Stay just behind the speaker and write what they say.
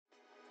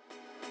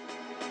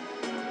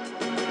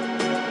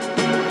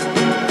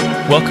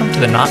Welcome to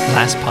the Not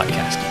Last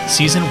Podcast,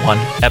 Season 1,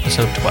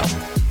 Episode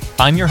 12.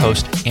 I'm your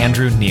host,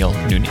 Andrew Neil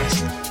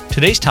Nunez.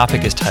 Today's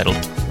topic is titled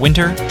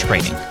Winter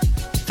Training.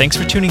 Thanks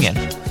for tuning in.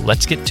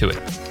 Let's get to it.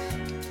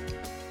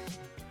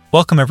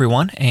 Welcome,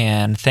 everyone,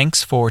 and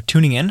thanks for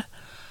tuning in.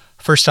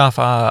 First off,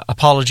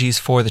 apologies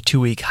for the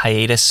 2-week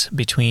hiatus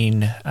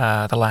between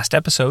the last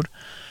episode.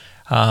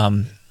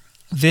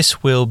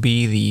 This will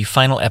be the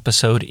final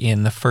episode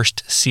in the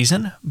first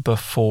season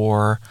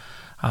before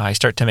I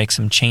start to make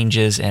some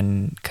changes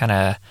and kind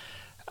of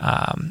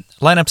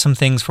line up some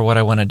things for what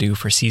I want to do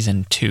for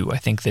Season 2. I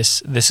think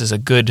this is a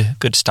good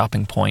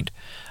stopping point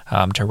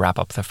to wrap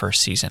up the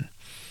first season.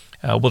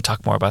 We'll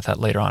talk more about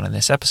that later on in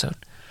this episode.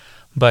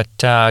 But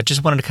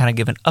just wanted to kind of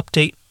give an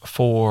update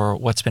for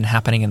what's been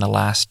happening in the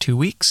last 2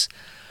 weeks.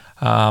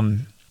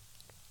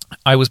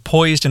 I was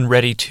poised and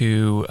ready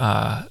to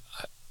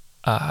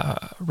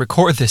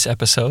record this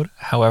episode.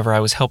 However,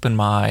 I was helping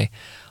my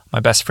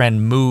best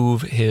friend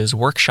move his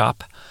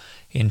workshop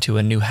into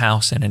a new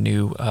house and a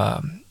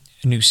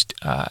new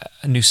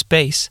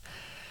space.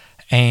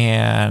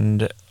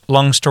 And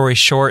long story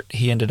short,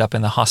 he ended up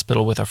in the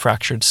hospital with a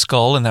fractured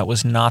skull, and that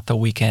was not the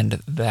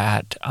weekend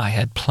that I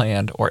had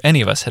planned, or any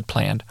of us had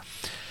planned.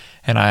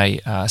 And I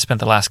spent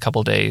the last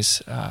couple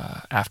days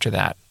after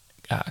that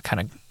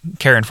kind of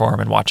caring for him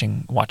and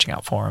watching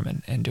out for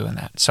him and doing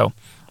that. So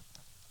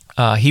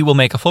he will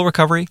make a full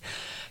recovery.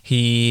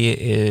 He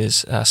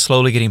is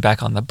slowly getting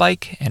back on the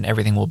bike, and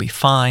everything will be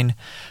fine.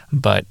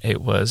 But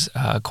it was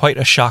quite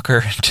a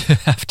shocker to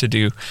have to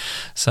do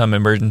some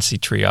emergency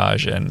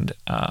triage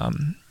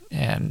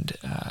and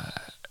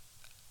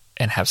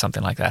have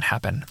something like that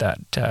happen. That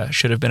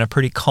should have been a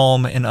pretty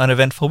calm and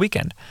uneventful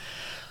weekend.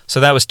 So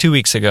that was 2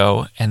 weeks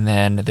ago, and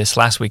then this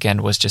last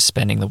weekend was just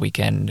spending the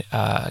weekend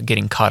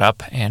getting caught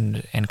up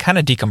and kind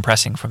of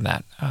decompressing from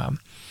that.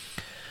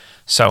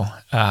 So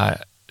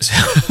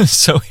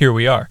here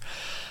we are.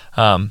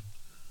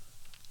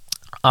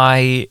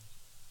 I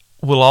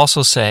will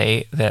also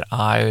say that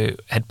I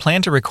had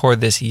planned to record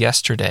this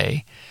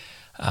yesterday,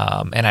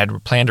 and I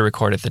had planned to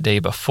record it the day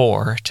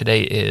before.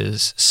 Today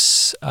is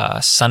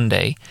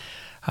Sunday.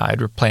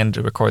 I'd planned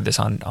to record this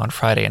on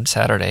Friday and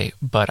Saturday,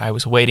 but I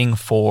was waiting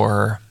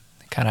for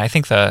I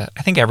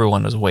think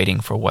everyone was waiting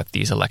for what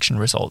these election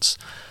results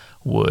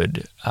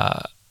would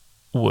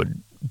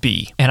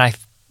be, and I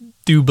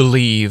do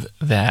believe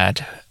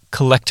that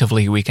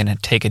collectively we can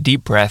take a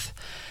deep breath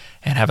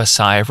and have a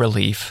sigh of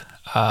relief.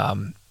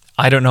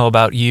 I don't know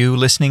about you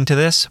listening to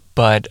this,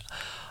 but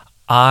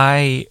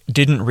I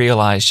didn't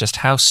realize just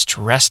how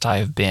stressed I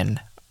have been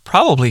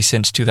probably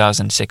since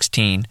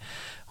 2016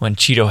 when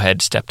Cheeto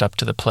Head stepped up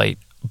to the plate.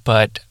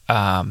 But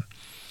the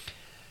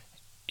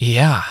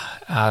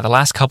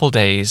last couple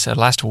days,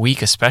 last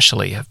week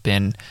especially, have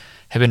been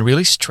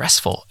really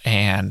stressful,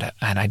 and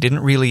I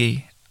didn't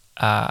really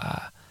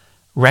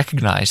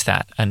recognize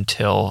that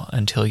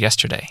until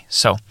yesterday.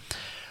 So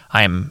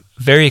I am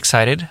very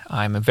excited.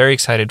 I'm very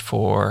excited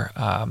for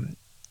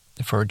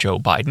Joe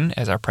Biden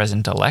as our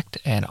president-elect,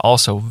 and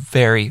also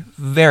very,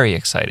 very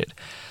excited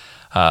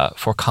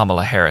for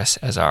Kamala Harris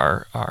as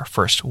our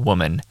first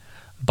woman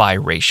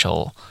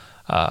biracial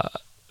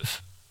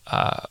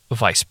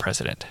vice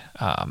president.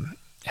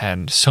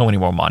 And so many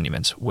more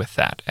monuments with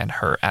that and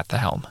her at the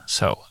helm.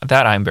 So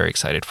that I'm very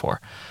excited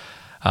for.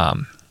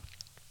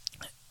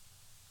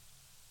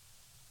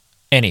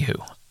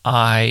 Anywho,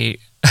 I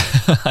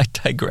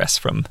digress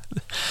from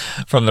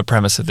the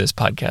premise of this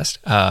podcast.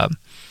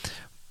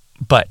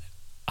 But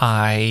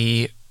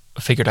I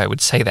figured I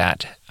would say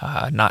that,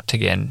 not to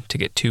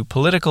get too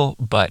political,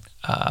 but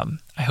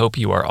I hope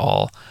you are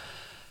all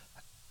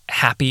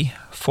happy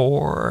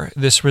for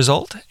this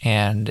result.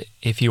 And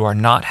if you are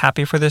not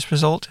happy for this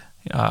result,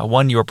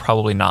 one, you are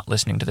probably not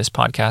listening to this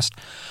podcast.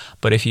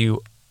 But if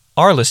you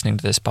are listening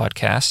to this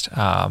podcast,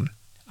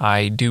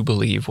 I do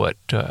believe what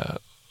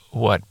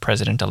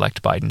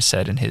President-elect Biden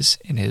said in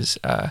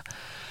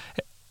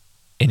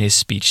his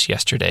speech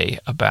yesterday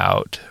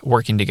about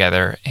working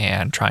together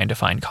and trying to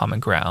find common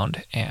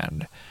ground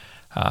and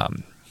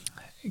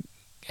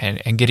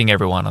getting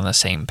everyone on the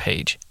same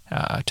page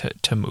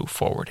to move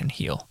forward and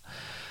heal.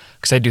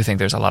 Because I do think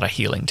there's a lot of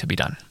healing to be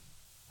done.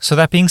 So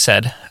that being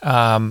said,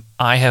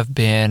 I have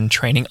been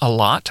training a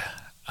lot.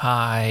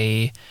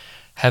 I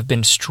have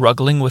been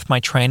struggling with my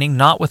training,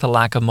 not with a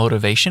lack of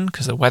motivation,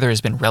 because the weather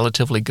has been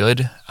relatively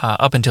good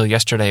up until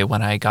yesterday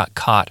when I got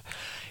caught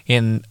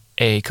in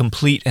a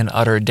complete and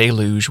utter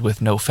deluge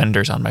with no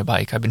fenders on my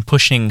bike. I've been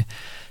pushing,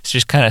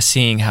 just kind of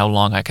seeing how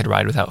long I could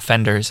ride without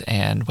fenders,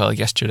 and well,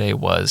 yesterday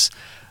was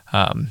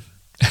endgame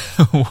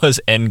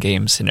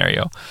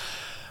scenario.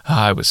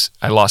 I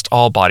lost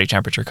all body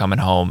temperature coming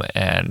home,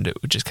 and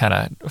it would just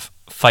kind of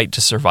fight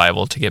to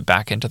survival to get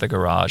back into the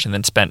garage, and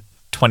then spent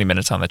 20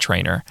 minutes on the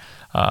trainer,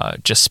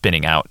 just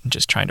spinning out and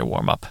just trying to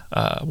warm up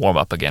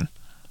again.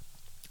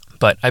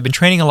 But I've been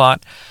training a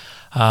lot,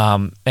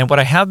 and what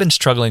I have been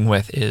struggling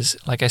with is,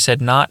 like I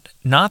said, not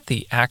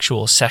the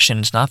actual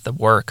sessions, not the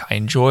work. I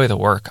enjoy the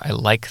work. I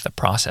like the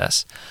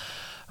process,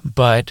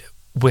 but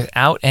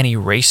without any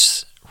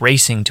race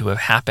racing to have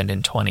happened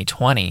in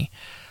 2020,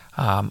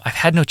 I've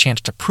had no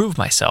chance to prove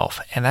myself,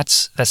 and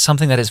that's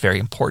something that is very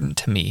important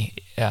to me,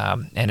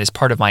 and is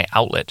part of my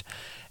outlet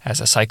as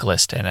a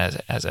cyclist and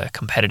as a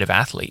competitive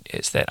athlete,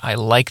 is that I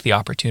like the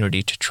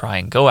opportunity to try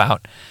and go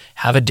out,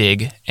 have a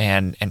dig,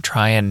 and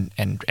try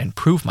and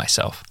prove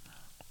myself.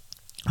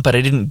 But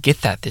I didn't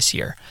get that this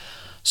year.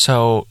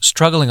 So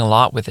struggling a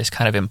lot with this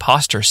kind of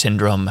imposter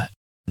syndrome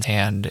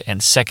and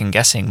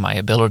second-guessing my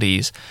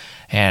abilities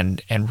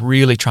and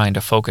really trying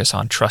to focus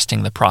on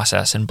trusting the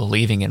process and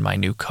believing in my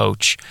new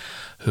coach,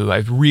 who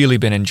I've really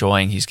been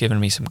enjoying. He's given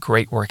me some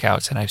great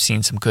workouts, and I've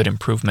seen some good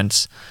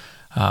improvements.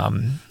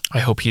 I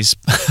hope he's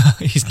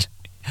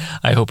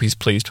I hope he's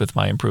pleased with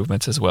my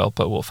improvements as well,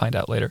 but we'll find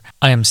out later.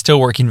 I am still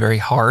working very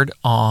hard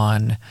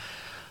on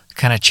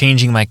kind of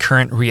changing my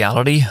current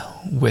reality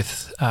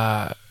with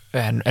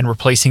and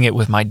replacing it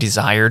with my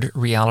desired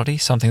reality,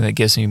 something that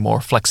gives me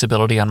more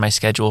flexibility on my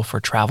schedule for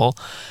travel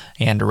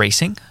and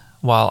racing.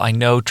 While I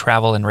know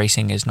travel and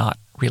racing is not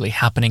really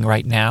happening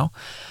right now,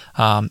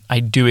 I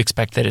do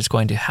expect that it's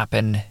going to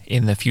happen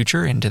in the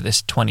future, into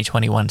this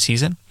 2021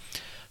 season.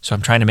 So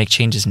I'm trying to make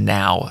changes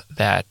now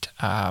that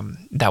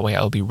way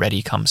I'll be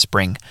ready come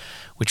spring,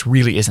 which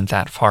really isn't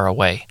that far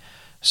away.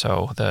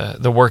 So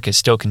the work is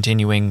still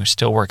continuing,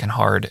 still working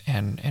hard,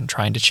 and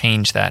trying to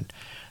change that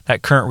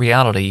current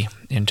reality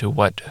into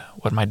what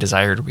my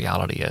desired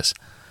reality is.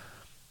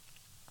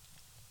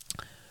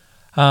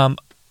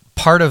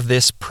 Part of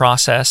this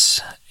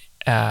process,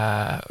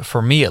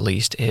 for me at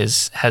least,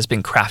 has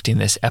been crafting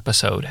this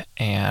episode,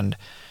 and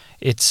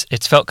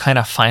it's felt kind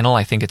of final.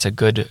 I think it's a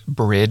good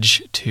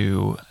bridge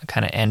to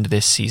kind of end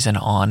this season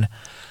on,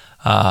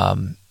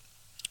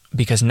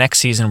 because next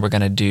season we're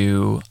going to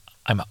do.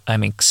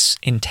 I'm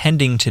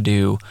intending to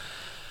do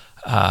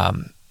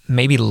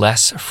maybe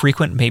less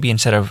frequent, maybe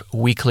instead of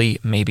weekly,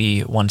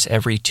 maybe once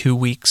every 2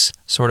 weeks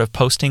sort of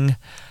posting,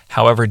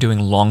 however, doing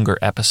longer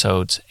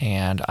episodes.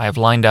 And I've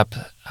lined up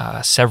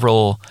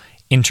several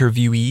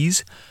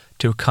interviewees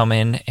to come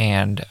in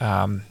and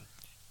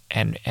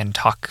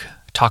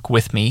talk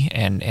with me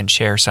and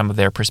share some of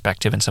their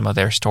perspective and some of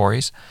their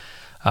stories.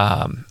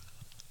 And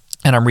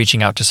I'm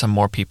reaching out to some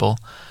more people.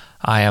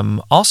 I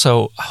am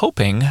also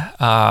hoping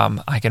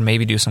I can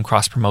maybe do some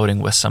cross-promoting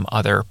with some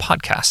other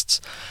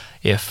podcasts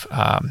if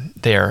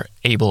they're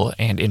able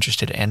and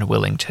interested and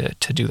willing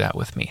to do that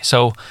with me.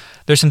 So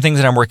there's some things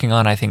that I'm working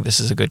on. I think this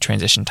is a good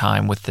transition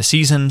time with the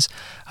seasons,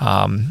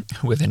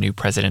 with a new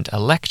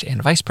president-elect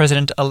and vice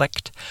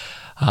president-elect,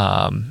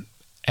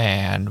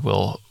 and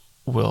we'll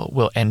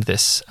end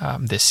this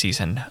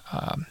season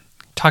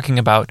talking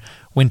about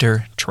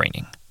winter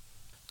training.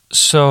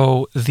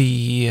 So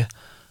the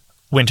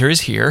winter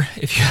is here.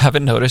 If you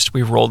haven't noticed,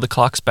 we've rolled the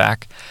clocks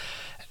back,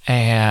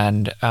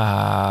 and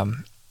oh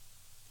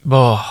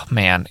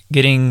man,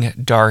 getting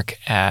dark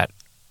at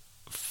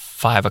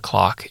 5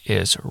 o'clock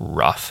is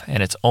rough,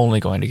 and it's only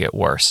going to get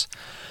worse.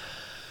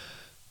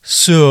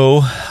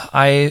 So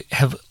I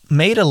have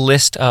made a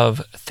list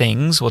of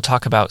things. We'll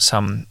talk about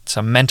some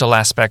mental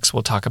aspects.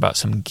 We'll talk about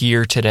some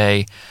gear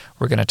today.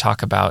 We're going to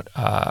talk about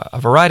a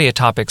variety of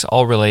topics,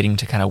 all relating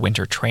to kind of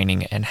winter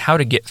training and how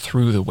to get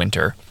through the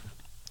winter.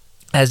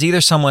 As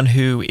either someone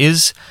who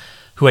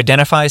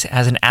identifies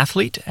as an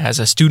athlete, as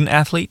a student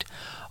athlete,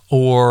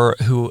 or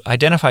who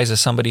identifies as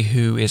somebody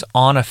who is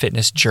on a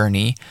fitness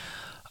journey,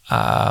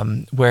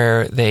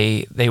 where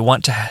they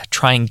want to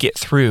try and get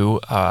through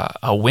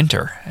a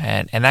winter,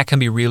 and that can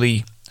be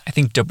really, I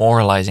think,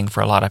 demoralizing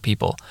for a lot of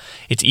people.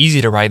 It's easy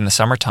to ride in the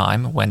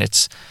summertime when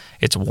it's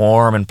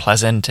warm and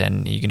pleasant,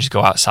 and you can just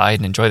go outside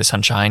and enjoy the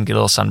sunshine, get a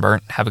little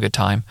sunburnt, have a good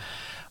time.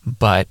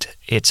 But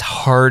it's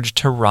hard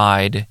to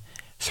ride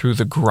through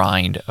the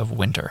grind of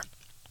winter.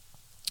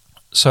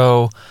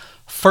 So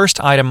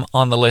first item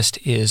on the list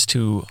is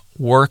to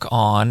work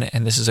on,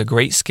 and this is a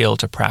great skill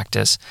to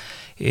practice,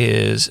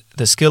 is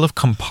the skill of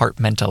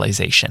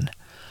compartmentalization.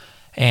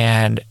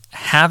 And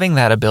having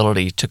that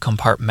ability to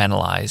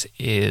compartmentalize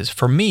is,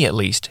 for me at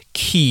least,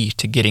 key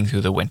to getting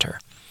through the winter.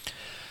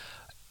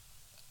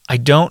 I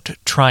don't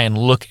try and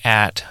look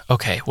at,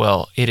 okay,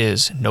 well, it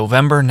is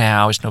November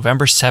now, it's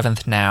November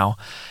 7th now,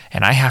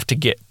 and I have to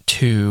get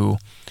to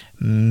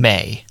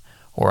May,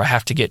 or I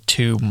have to get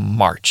to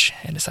March,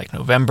 and it's like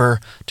November,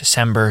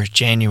 December,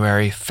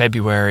 January,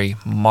 February,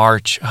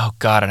 March. Oh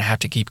God, and I have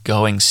to keep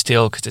going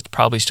still because it's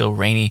probably still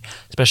rainy,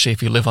 especially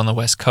if you live on the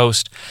West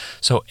Coast.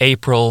 So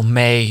April,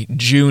 May,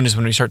 June is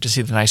when we start to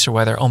see the nicer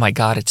weather. Oh my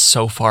God, it's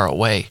so far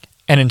away.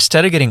 And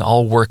instead of getting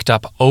all worked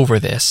up over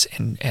this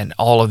and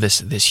all of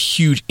this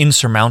huge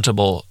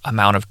insurmountable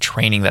amount of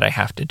training that I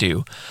have to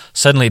do,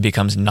 suddenly it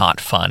becomes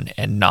not fun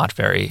and not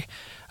very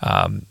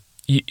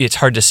it's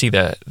hard to see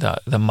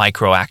the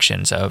micro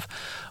actions of,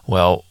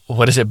 well,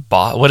 what does it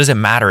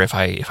matter if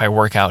I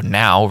work out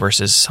now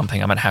versus something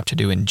I'm going to have to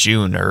do in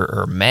June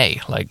or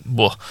May? Like,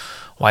 well,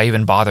 why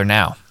even bother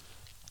now?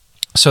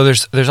 So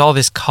there's all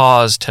this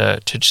cause to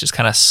just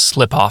kind of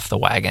slip off the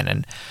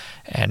wagon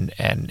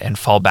and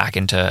fall back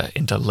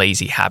into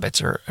lazy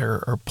habits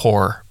or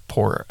poor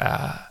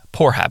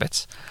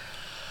habits.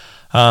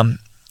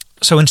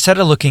 So instead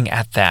of looking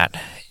at that,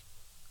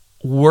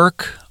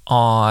 what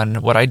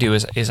I do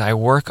is I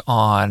work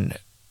on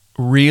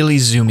really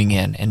zooming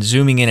in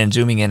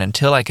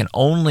until I can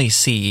only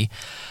see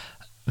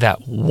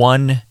that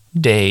one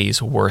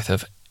day's worth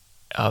of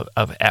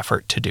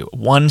effort to do,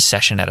 one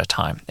session at a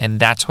time. And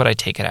that's what I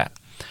take it at.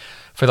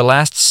 For the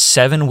last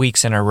 7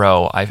 weeks in a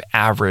row, I've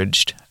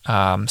averaged,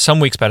 some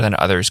weeks better than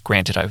others.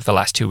 Granted, the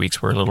last 2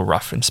 weeks were a little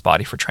rough and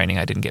spotty for training.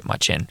 I didn't get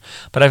much in.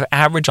 But I've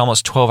averaged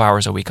almost 12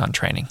 hours a week on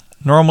training.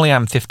 Normally,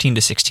 I'm 15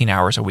 to 16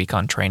 hours a week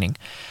on training.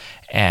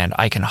 And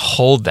I can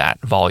hold that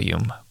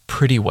volume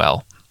pretty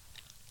well.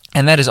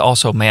 And that is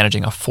also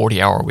managing a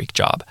 40-hour-a-week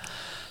job.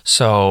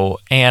 So,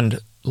 and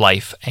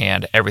life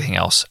and everything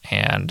else.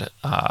 And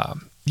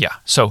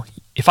so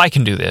if I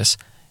can do this,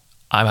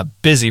 I'm a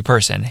busy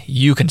person.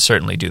 You can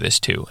certainly do this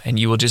too. And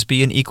you will just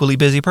be an equally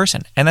busy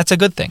person. And that's a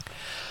good thing.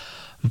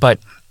 But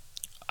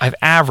I've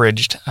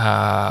averaged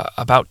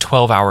about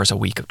 12 hours a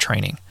week of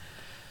training.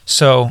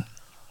 So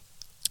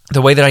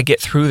the way that I get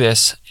through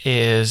this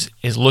is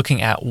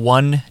looking at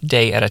one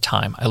day at a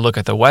time. I look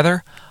at the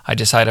weather. I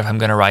decide if I'm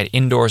going to ride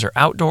indoors or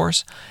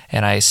outdoors.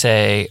 And I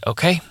say,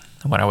 okay,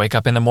 when I wake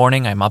up in the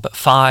morning, I'm up at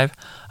 5.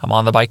 I'm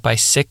on the bike by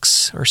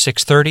 6 or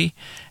 6:30,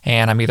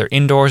 and I'm either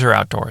indoors or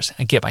outdoors.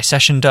 I get my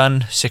session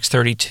done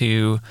 6:30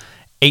 to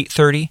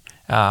 8:30.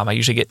 I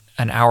usually get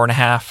an hour and a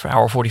half,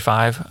 hour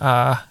 45.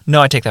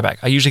 No, I take that back.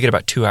 I usually get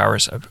about 2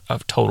 hours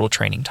of total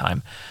training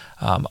time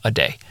a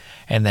day,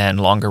 and then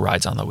longer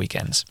rides on the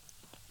weekends.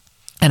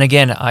 And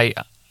again,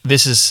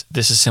 this is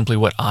simply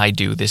what I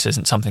do. This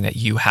isn't something that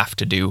you have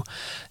to do.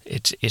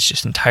 It's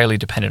just entirely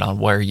dependent on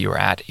where you're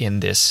at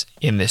in this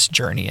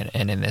journey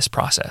and in this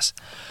process.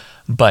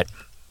 But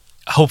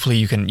hopefully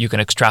you can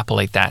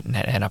extrapolate that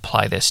and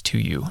apply this to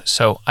you.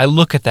 So I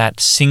look at that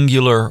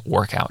singular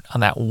workout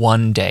on that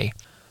one day.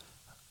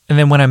 And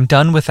then when I'm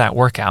done with that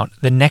workout,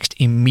 the next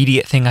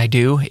immediate thing I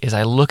do is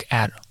I look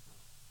at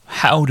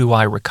how do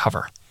I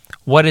recover?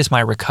 What is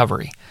my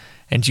recovery?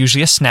 And it's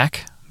usually a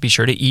snack. Be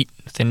sure to eat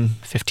within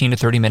 15 to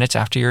 30 minutes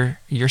after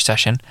your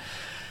session.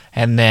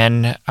 And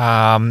then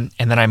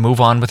I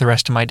move on with the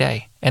rest of my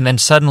day. And then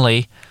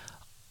suddenly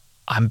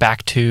I'm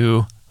back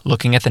to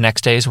looking at the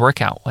next day's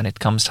workout when it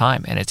comes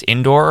time. And it's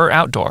indoor or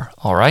outdoor,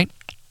 all right?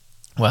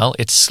 Well,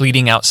 it's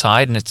sleeting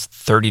outside and it's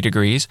 30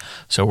 degrees,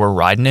 so we're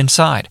riding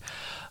inside.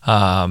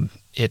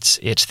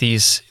 It's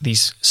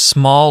these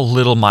small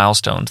little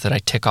milestones that I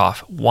tick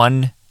off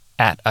one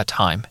at a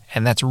time.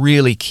 And that's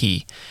really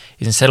key.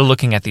 Is instead of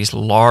looking at these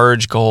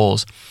large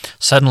goals,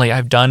 suddenly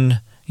I've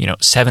done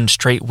 7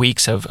 straight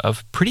weeks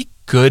of pretty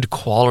good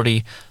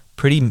quality,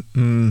 pretty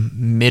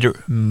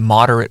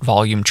moderate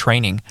volume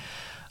training,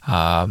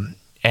 and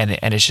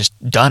it's just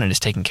done and it's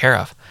taken care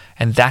of.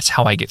 And that's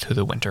how I get through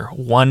the winter,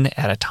 one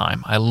at a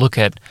time. I look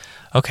at,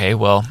 okay,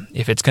 well,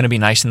 if it's going to be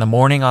nice in the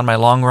morning on my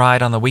long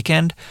ride on the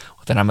weekend,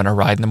 then I'm going to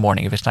ride in the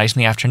morning. If it's nice in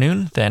the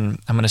afternoon, then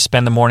I'm going to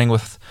spend the morning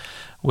with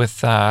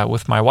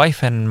my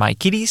wife and my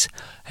kitties,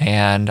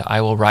 and I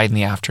will ride in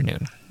the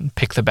afternoon and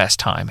pick the best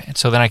time. And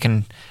so then I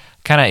can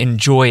kind of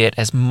enjoy it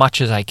as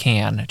much as I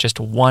can, just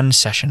one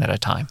session at a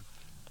time.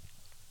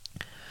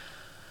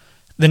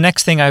 The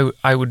next thing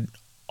I would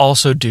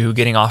also do,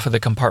 getting off of the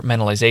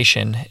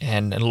compartmentalization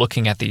and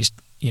looking at these,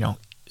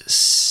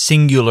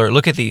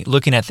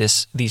 looking at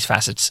these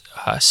facets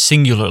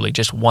singularly,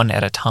 just one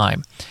at a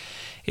time,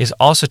 is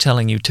also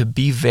telling you to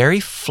be very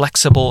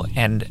flexible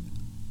and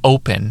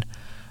open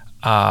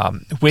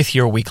with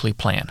your weekly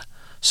plan.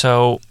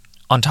 So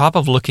on top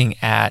of looking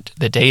at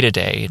the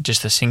day-to-day,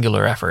 just the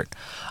singular effort,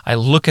 I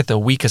look at the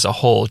week as a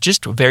whole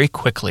just very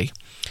quickly,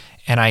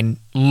 and I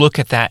look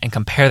at that and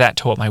compare that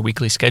to what my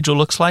weekly schedule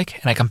looks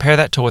like, and I compare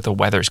that to what the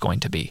weather's going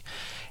to be,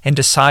 and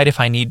decide if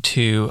I need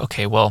to,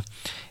 okay, well,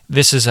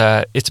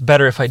 it's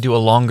better if I do a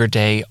longer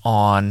day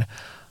on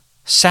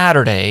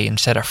Saturday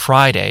instead of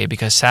Friday,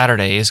 because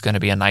Saturday is going to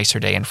be a nicer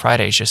day and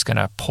Friday is just going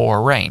to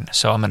pour rain.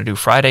 So I'm going to do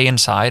Friday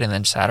inside and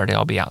then Saturday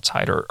I'll be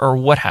outside or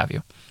what have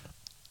you.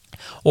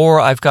 Or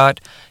I've got,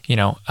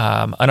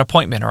 an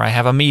appointment, or I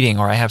have a meeting,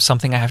 or I have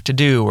something I have to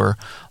do, or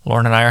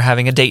Lauren and I are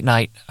having a date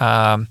night,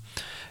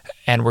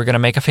 and we're going to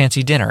make a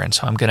fancy dinner. And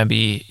so I'm going to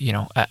be,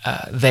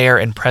 there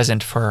and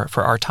present for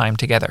our time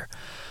together.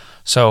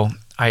 So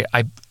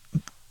I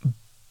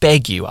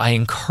beg you, I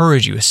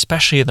encourage you,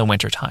 especially in the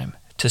wintertime,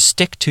 to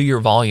stick to your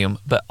volume,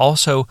 but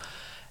also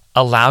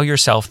allow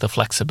yourself the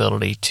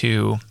flexibility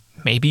to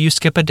maybe you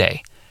skip a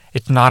day.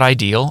 It's not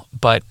ideal,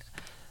 but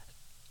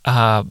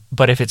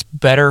if it's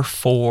better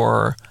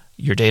for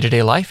your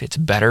day-to-day life, it's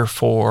better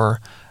for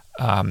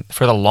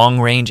the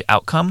long-range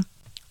outcome,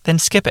 then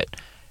skip it.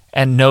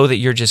 And know that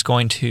you're just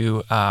going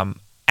to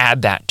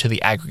add that to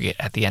the aggregate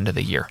at the end of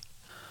the year.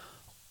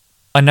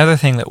 Another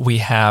thing that we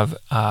have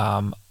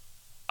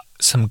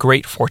some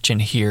great fortune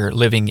here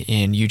living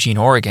in Eugene,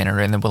 Oregon, or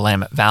in the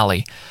Willamette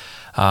Valley,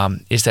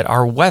 is that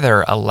our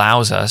weather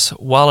allows us,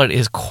 while it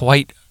is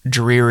quite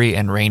dreary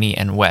and rainy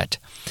and wet,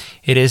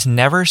 it is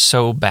never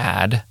so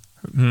bad,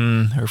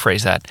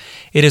 rephrase that.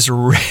 It is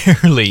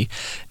rarely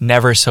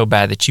never so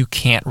bad that you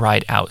can't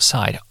ride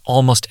outside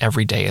almost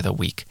every day of the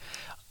week,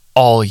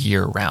 all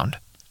year round.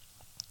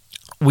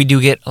 We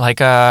do get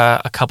like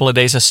a couple of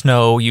days of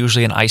snow,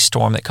 usually an ice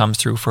storm that comes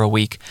through for a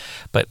week.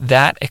 But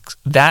that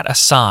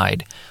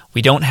aside,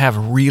 we don't have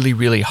really,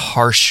 really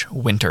harsh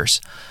winters.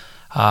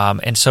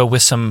 And so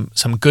with some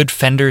good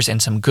fenders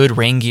and some good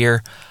rain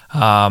gear,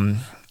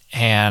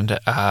 and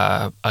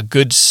a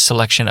good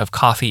selection of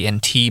coffee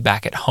and tea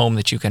back at home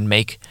that you can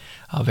make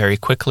very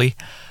quickly,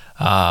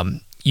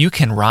 you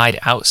can ride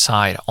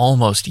outside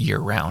almost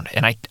year-round.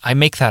 And I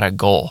make that a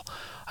goal.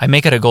 I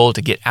make it a goal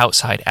to get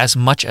outside as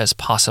much as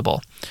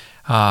possible.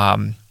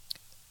 And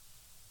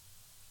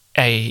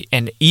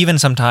even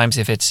sometimes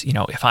if it's,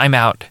 if I'm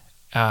out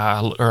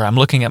or I'm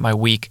looking at my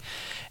week,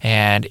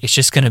 and it's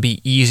just going to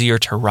be easier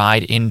to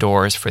ride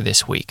indoors for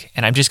this week.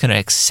 And I'm just going to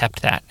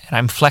accept that. And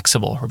I'm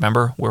flexible.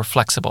 Remember, we're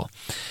flexible.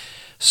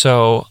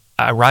 So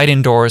I ride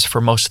indoors for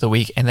most of the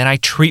week, and then I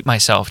treat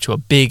myself to a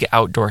big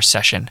outdoor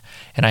session.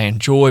 And I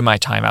enjoy my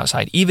time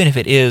outside, even if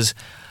it is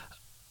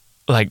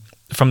like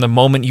from the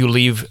moment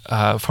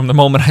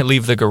I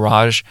leave the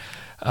garage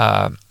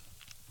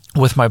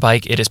with my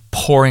bike, it is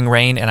pouring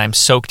rain, and I'm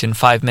soaked in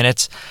 5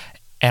 minutes,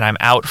 and I'm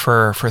out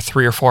for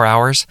 3 or 4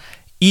 hours.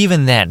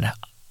 Even then,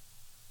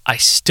 I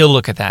still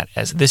look at that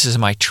as this is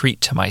my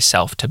treat to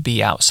myself to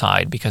be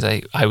outside, because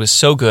I was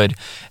so good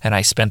and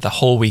I spent the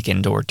whole week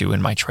indoor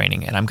doing my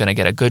training, and I'm going to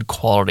get a good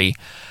quality.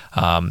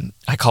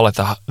 I call it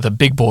the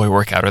big boy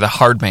workout, or the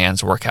hard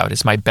man's workout.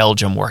 It's my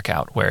Belgium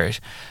workout where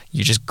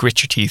you just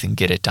grit your teeth and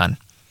get it done.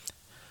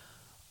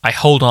 I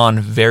hold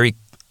on very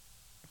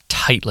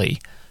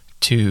tightly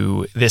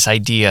to this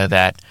idea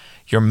that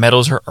your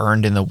medals are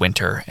earned in the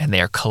winter and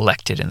they are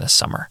collected in the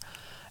summer.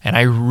 And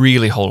I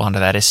really hold on to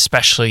that,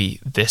 especially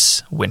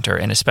this winter,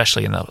 and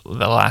especially in the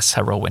last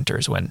several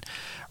winters when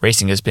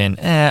racing has been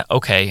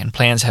okay and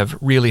plans have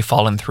really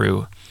fallen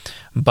through.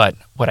 But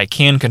what I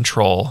can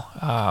control,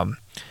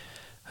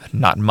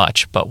 not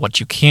much, but what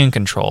you can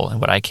control and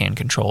what I can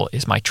control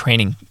is my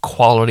training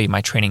quality,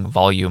 my training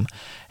volume,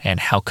 and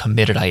how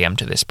committed I am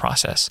to this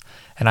process.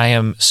 And I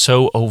am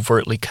so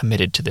overtly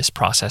committed to this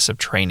process of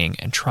training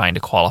and trying to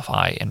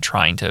qualify and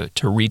trying to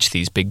reach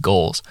these big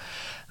goals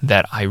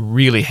that I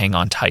really hang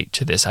on tight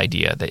to this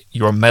idea that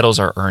your medals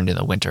are earned in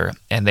the winter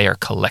and they are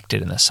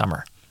collected in the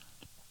summer.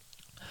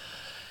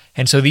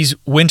 And so these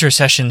winter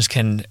sessions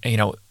can,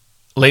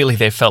 lately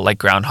they've felt like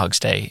Groundhog's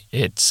Day.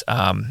 It's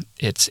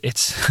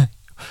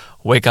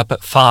wake up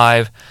at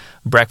 5,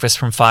 breakfast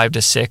from 5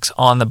 to 6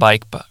 on the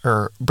bike,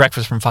 or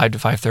breakfast from 5 to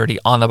 5:30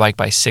 on the bike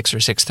by 6 or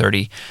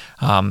 6:30,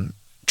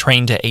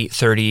 train to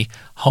 8:30,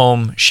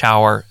 home,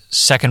 shower,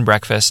 second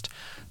breakfast.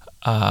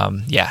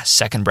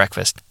 Second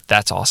breakfast.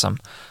 That's awesome.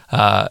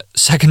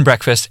 Second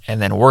breakfast, and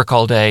then work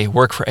all day,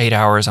 work for 8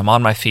 hours. I'm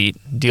on my feet,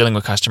 dealing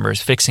with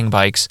customers, fixing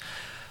bikes,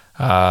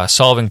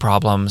 solving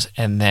problems,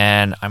 and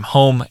then I'm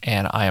home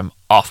and I am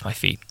off my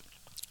feet.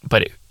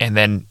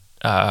 Then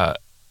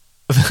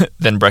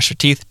brush your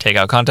teeth, take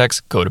out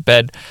contacts, go to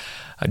bed.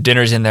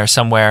 Dinner's in there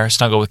somewhere,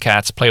 snuggle with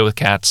cats, play with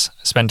cats,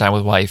 spend time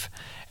with wife,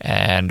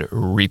 and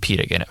repeat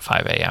again at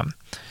 5 a.m.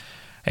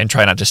 And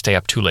try not to stay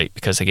up too late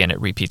because, again, it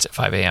repeats at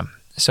 5 a.m.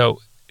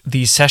 So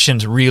these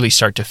sessions really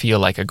start to feel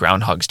like a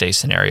Groundhog's Day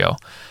scenario.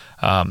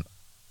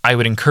 I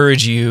would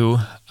encourage you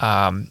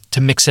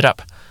to mix it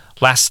up.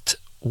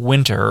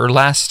 Coming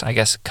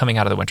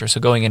out of the winter, so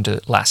going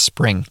into last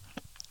spring,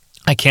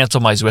 I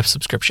canceled my Zwift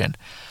subscription.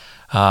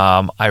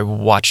 I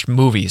watched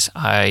movies.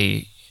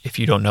 If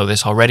you don't know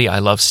this already, I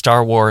love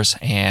Star Wars,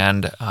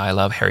 and I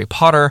love Harry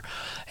Potter,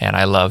 and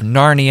I love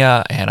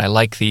Narnia, and I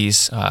like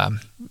these,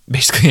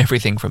 basically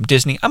everything from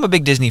Disney. I'm a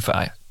big Disney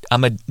fan.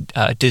 I'm a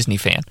Disney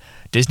fan.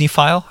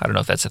 Disney-phile? I don't know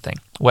if that's a thing.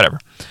 Whatever.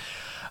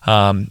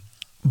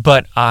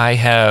 But I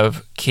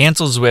have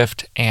canceled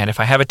Zwift, and if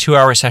I have a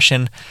 2-hour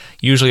session,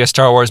 usually a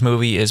Star Wars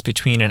movie is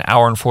between an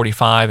hour and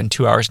 45 and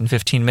 2 hours and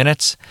 15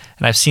 minutes,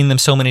 and I've seen them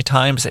so many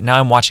times that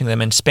now I'm watching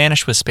them in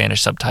Spanish with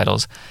Spanish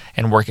subtitles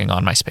and working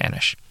on my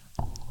Spanish.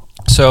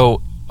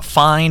 So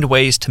find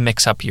ways to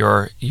mix up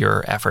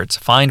your efforts.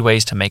 Find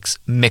ways to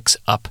mix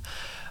up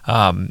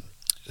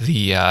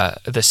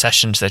the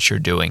sessions that you're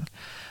doing.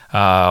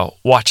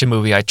 Watch a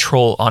movie. I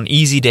troll on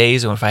easy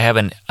days, and if I have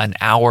an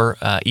hour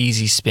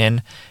easy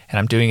spin and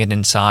I'm doing it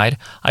inside,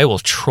 I will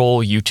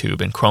troll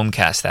YouTube and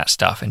Chromecast that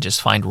stuff and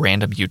just find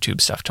random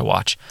YouTube stuff to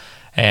watch.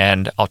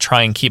 And I'll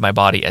try and keep my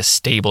body as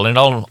stable. And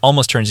it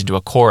almost turns into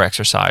a core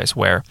exercise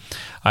where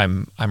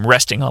I'm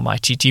resting on my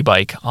TT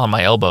bike on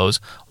my elbows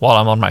while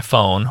I'm on my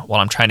phone,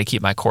 while I'm trying to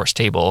keep my core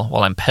stable,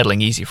 while I'm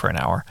pedaling easy for an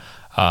hour.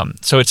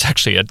 So it's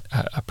actually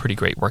a pretty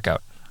great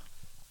workout.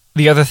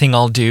 The other thing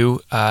I'll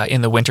do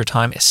in the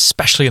wintertime,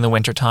 especially in the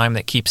wintertime,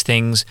 that keeps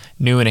things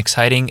new and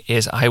exciting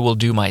is I will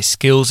do my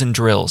skills and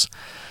drills.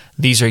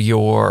 These are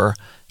your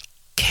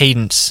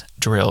cadence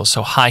drills,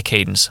 so high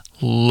cadence,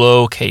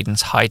 low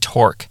cadence, high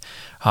torque,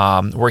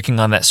 working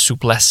on that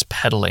souplesse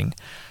pedaling,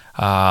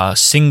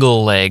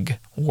 single leg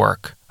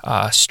work,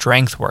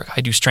 strength work.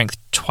 I do strength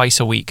twice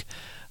a week.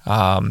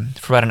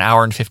 for about an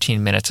hour and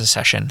 15 minutes a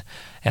session,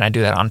 and I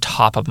do that on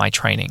top of my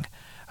training.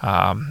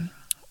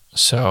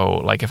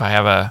 So like if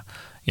I've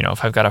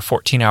got a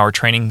 14-hour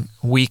training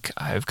week,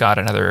 I've got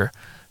another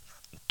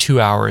 2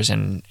 hours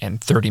and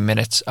 30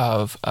 minutes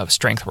of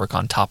strength work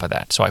on top of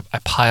that. So I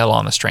pile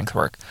on the strength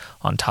work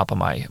on top of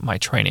my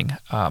training.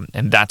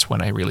 And that's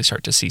when I really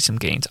start to see some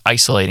gains,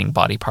 isolating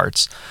body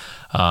parts,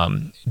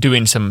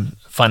 doing some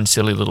fun,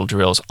 silly little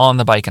drills on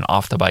the bike and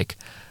off the bike.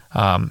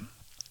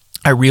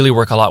 I really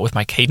work a lot with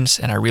my cadence,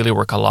 and I really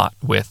work a lot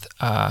with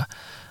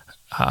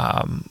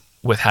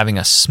having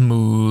a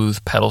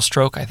smooth pedal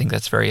stroke. I think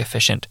that's very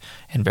efficient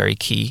and very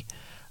key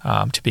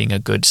to being a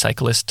good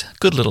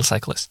little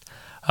cyclist.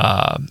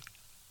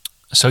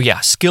 So yeah,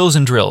 skills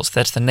and drills,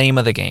 that's the name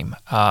of the game.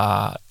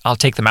 I'll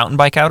take the mountain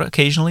bike out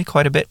occasionally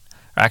quite a bit.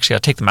 Actually,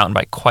 I'll take the mountain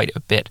bike quite a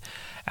bit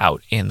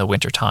out in the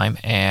wintertime,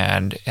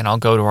 and I'll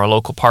go to our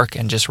local park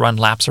and just run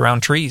laps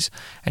around trees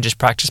and just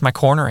practice my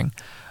cornering.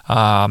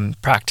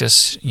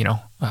 Practice,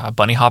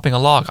 bunny hopping a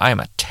log. I am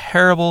a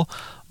terrible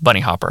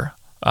bunny hopper.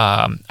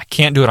 I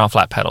can't do it on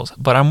flat pedals,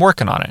 but I'm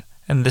working on it,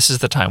 and this is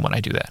the time when I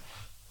do that.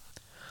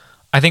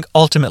 I think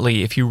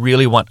ultimately, if you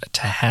really want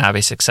to have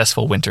a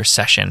successful winter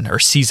season,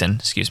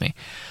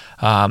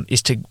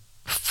 is to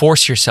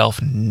force yourself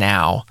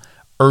now,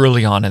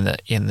 early on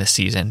in the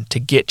season, to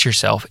get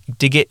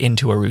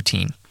into a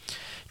routine.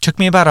 It took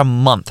me about a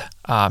month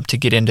to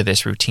get into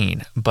this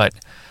routine, but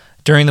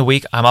during the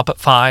week, I'm up at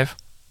 5.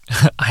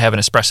 I have an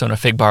espresso and a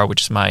fig bar,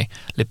 which is my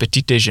le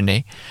petit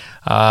déjeuner.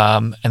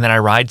 And then I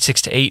ride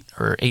 6 to 8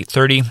 or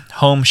 8:30,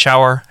 home,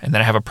 shower, and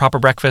then I have a proper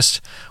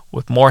breakfast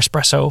with more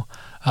espresso.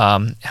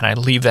 And I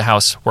leave the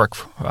house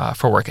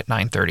for work at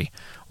 9:30.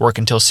 Work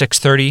until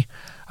 6:30.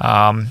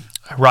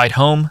 Ride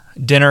home,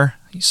 dinner,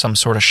 some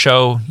sort of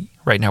show.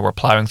 Right now we're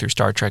plowing through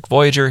Star Trek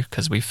Voyager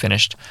because we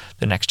finished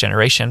The Next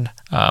Generation.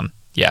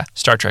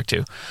 Star Trek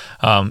 2.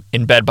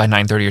 In bed by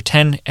 9:30 or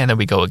 10, and then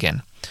we go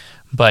again.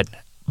 But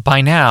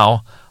by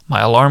now, my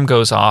alarm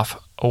goes off,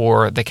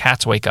 or the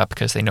cats wake up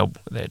because they know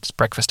that it's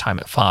breakfast time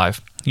at 5.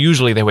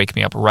 Usually they wake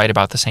me up right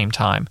about the same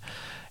time,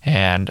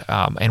 and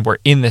we're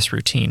in this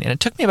routine. And it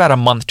took me about a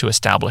month to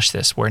establish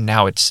this, where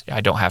now I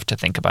don't have to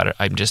think about it.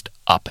 I'm just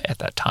up at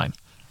that time.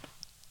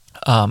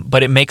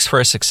 But it makes for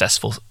a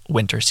successful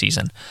winter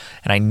season,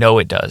 and I know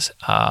it does.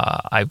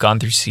 I've gone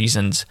through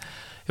seasons,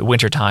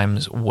 winter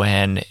times,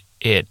 when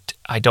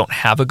I don't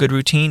have a good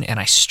routine, and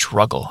I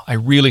struggle. I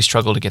really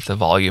struggle to get the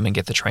volume and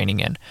get the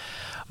training in.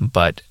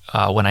 But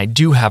when I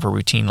do have a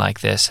routine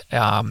like this,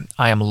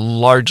 I am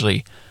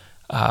largely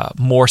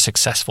more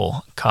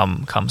successful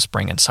come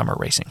spring and summer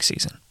racing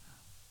season.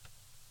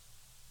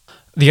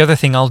 The other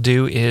thing I'll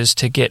do is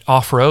to get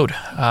off-road,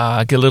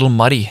 get a little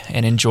muddy,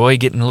 and enjoy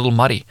getting a little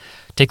muddy.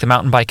 Take the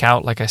mountain bike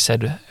out, like I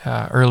said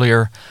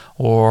earlier,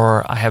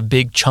 or I have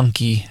big,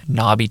 chunky,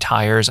 knobby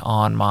tires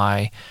on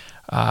my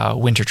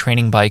winter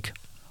training bike,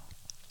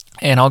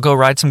 and I'll go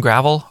ride some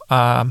gravel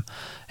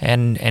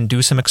and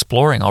do some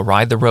exploring. I'll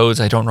ride the roads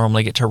I don't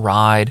normally get to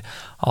ride.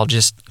 I'll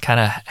just kind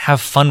of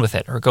have fun with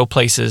it, or go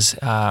places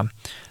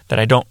that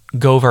I don't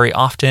go very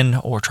often,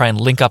 or try and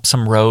link up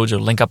some roads, or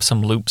link up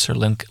some loops, or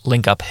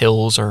link up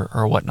hills,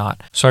 or whatnot.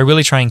 So I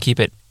really try and keep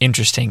it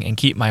interesting and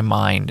keep my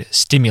mind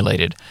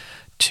stimulated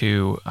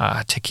to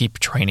keep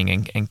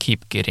training and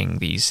keep getting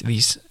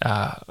these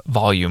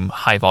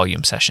high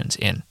volume sessions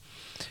in.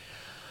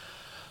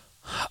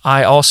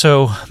 I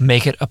also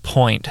make it a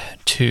point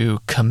to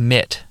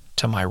commit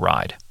to my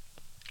ride.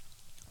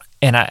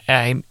 And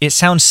it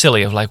sounds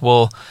silly of like,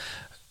 well,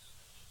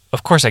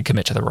 of course I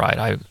commit to the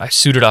ride. I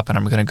suit it up and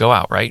I'm going to go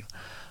out, right?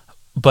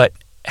 But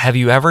have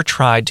you ever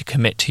tried to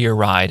commit to your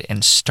ride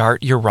and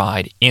start your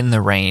ride in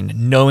the rain,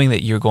 knowing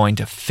that you're going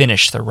to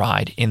finish the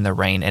ride in the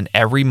rain, and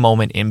every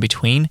moment in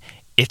between,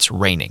 it's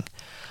raining?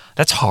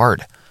 That's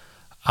hard.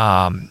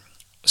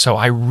 So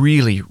I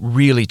really,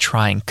 really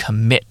try and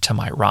commit to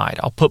my ride.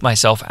 I'll put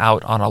myself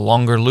out on a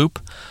longer loop.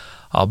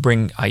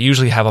 I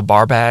usually have a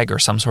bar bag or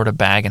some sort of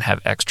bag and have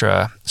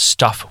extra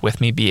stuff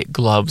with me, be it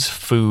gloves,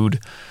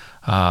 food,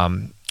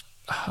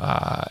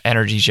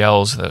 energy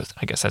gels.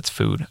 I guess that's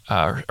food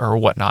or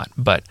whatnot.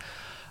 But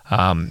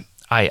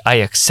I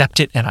accept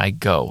it and I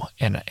go.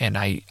 And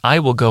I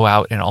will go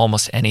out in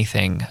almost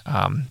anything,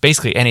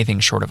 basically anything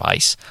short of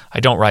ice. I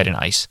don't ride in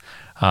ice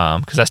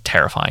because that's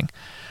terrifying.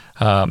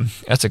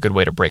 That's a good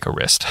way to break a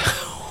wrist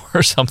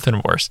or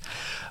something worse.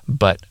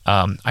 But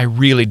I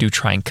really do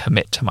try and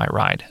commit to my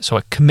ride. So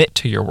I commit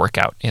to your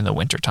workout in the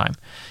wintertime.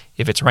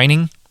 If it's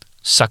raining,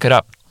 suck it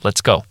up.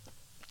 Let's go.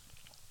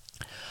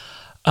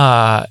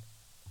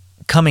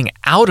 Coming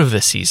out of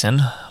the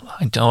season,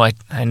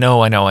 I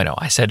know.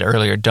 I said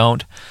earlier,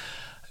 don't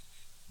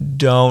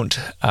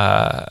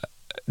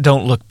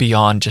look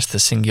beyond just the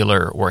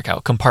singular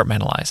workout.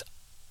 Compartmentalize.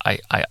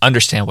 I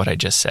understand what I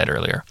just said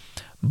earlier,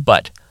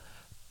 but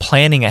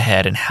planning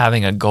ahead and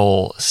having a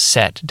goal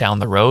set down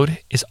the road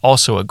is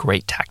also a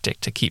great tactic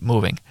to keep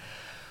moving.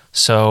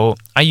 So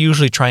I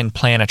usually try and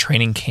plan a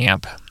training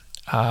camp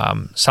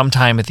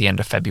sometime at the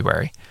end of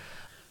February.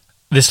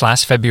 This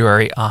last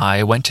February,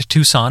 I went to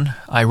Tucson.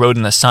 I rode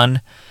in the sun.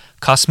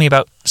 Cost me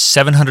about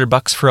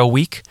 $700 for a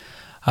week.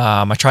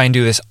 I try and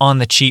do this on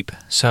the cheap,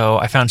 so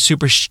I found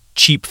super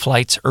cheap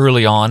flights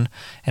early on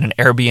and an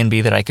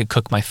Airbnb that I could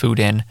cook my food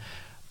in.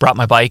 Brought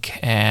my bike,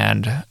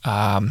 and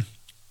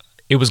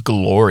it was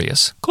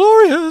glorious.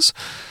 Glorious!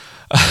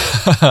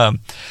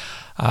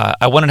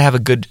 I wanted to have a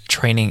good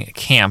training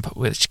camp,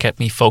 which kept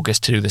me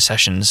focused to do the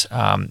sessions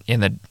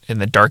in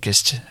the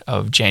darkest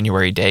of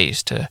January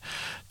days to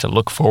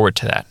look forward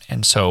to that.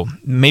 And so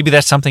maybe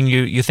that's something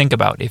you think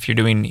about if you're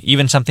doing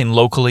even something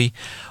locally,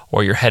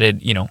 or you're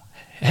head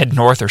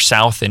north or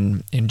south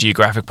in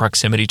geographic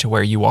proximity to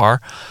where you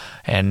are,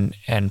 and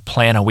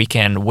plan a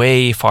weekend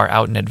way far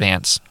out in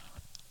advance,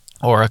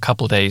 or a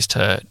couple days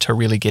to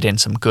really get in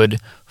some good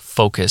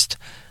focused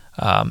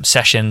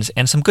sessions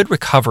and some good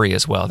recovery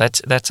as well.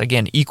 That's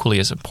again equally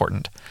as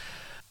important.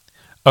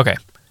 Okay,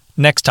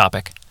 next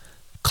topic,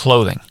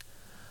 clothing.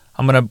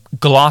 I'm going to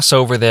gloss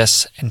over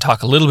this and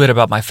talk a little bit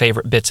about my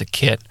favorite bits of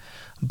kit,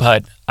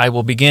 but I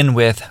will begin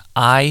with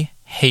I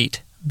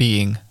hate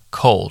being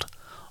cold.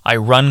 I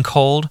run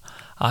cold.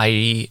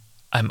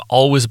 I'm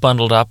always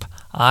bundled up.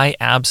 I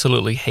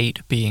absolutely hate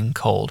being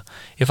cold.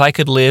 If I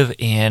could live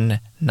in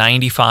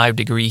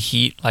 95-degree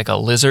heat like a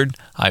lizard,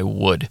 I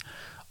would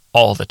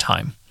all the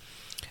time.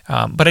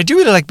 But I do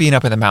really like being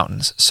up in the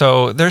mountains.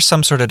 So there's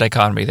some sort of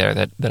dichotomy there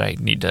that I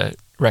need to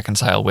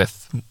reconcile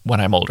with when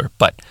I'm older.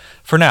 But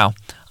for now,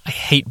 I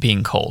hate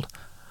being cold.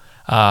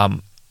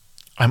 I'm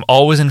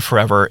always and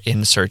forever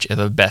in search of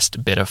the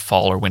best bit of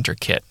fall or winter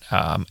kit,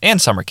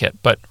 and summer kit,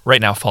 but right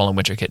now fall and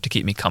winter kit to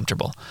keep me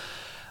comfortable.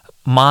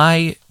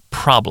 My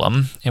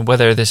problem, and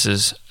whether this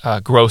is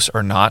gross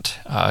or not,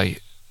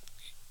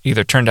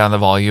 either turn down the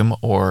volume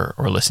or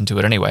listen to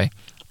it anyway.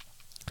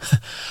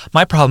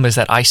 My problem is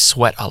that I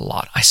sweat a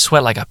lot. I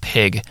sweat like a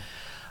pig.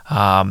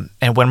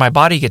 And when my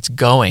body gets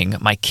going,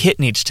 my kit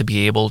needs to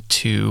be able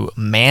to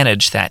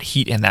manage that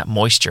heat and that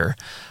moisture,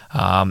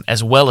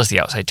 as well as the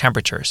outside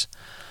temperatures.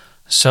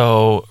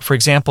 So, for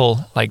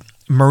example, like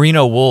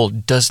merino wool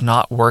does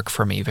not work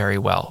for me very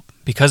well.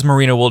 Because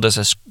merino wool does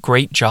a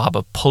great job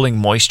of pulling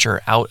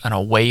moisture out and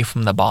away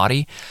from the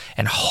body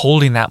and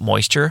holding that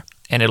moisture,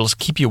 and it'll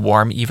keep you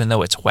warm even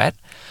though it's wet.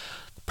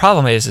 The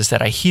problem is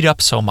that I heat up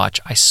so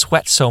much, I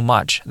sweat so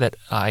much that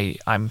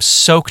I'm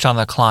soaked on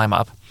the climb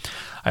up.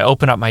 I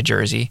open up my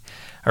jersey,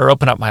 or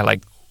open up my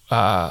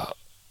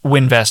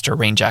wind vest or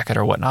rain jacket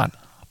or whatnot,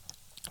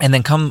 and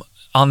then come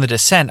on the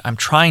descent, I'm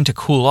trying to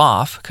cool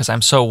off because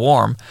I'm so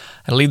warm.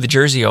 I leave the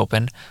jersey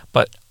open,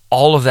 but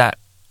all of that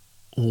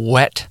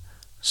wet,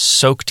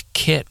 soaked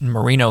kit,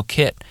 merino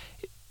kit,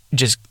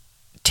 just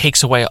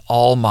takes away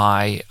all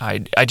my,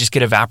 I just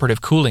get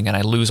evaporative cooling and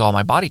I lose all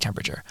my body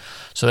temperature.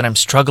 So then I'm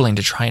struggling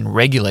to try and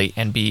regulate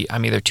and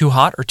I'm either too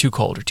hot or too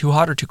cold, or too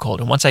hot or too cold.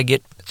 And once I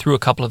get through a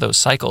couple of those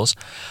cycles,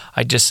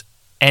 I just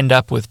end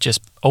up with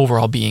just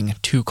overall being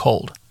too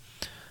cold.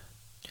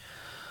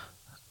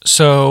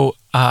 So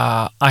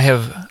I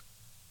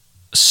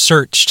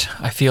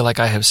feel like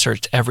I have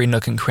searched every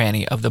nook and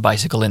cranny of the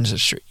bicycle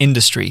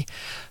industry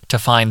to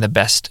find the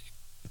best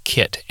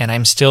kit, and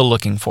I'm still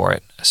looking for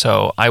it.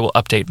 So I will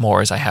update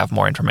more as I have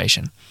more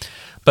information.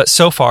 But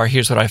so far,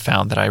 here's what I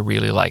found that I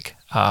really like.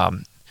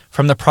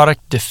 From the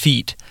product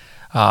Defeat,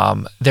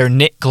 their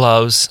knit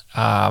gloves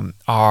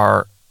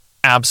are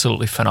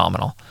absolutely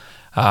phenomenal.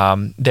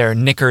 Their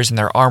knickers and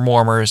their arm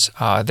warmers,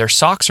 their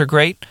socks are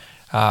great.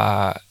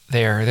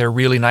 They're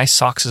really nice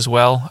socks as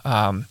well.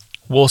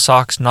 Wool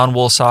socks,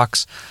 non-wool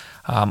socks.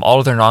 All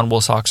of their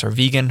non-wool socks are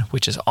vegan,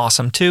 which is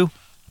awesome too.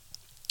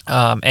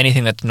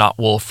 Anything that's not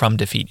wool from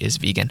Defeat is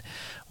vegan,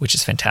 which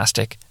is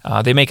fantastic.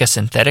 They make a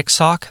synthetic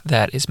sock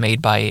that is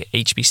made by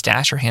HB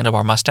Stash or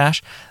Handlebar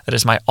Mustache. That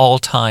is my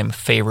all-time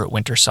favorite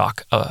winter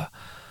sock,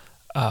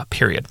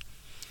 period.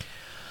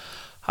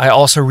 I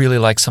also really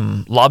like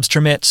some lobster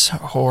mitts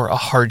or a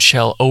hard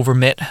shell over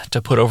mitt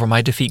to put over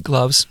my Defeat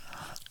gloves.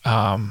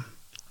 And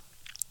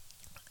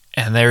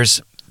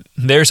there's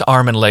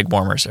arm and leg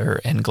warmers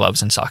and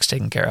gloves and socks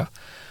taken care of.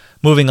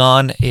 Moving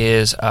on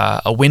is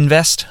a wind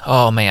vest.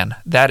 Oh man,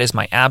 that is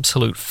my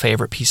absolute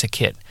favorite piece of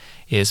kit,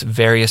 is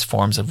various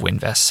forms of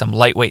wind vests. Some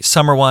lightweight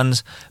summer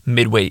ones,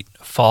 midweight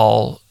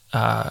fall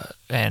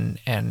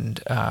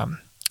and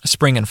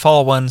spring and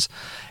fall ones,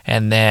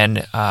 and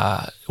then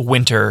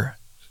winter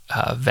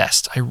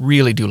vest. I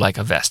really do like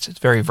a vest. It's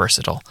very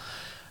versatile.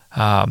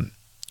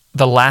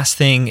 The last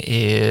thing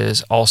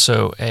is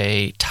also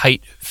a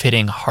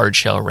tight-fitting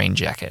hard-shell rain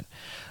jacket.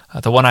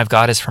 The one I've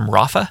got is from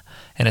Rafa,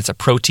 and it's a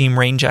Pro Team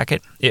rain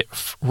jacket. It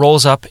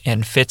rolls up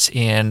and fits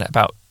in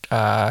about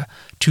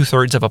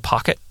 2/3 of a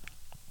pocket.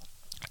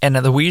 And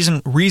the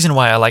reason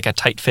why I like a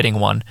tight-fitting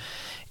one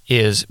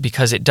is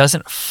because it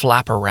doesn't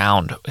flap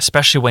around,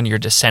 especially when you're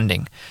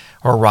descending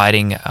or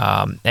riding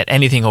at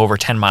anything over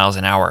 10 miles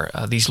an hour.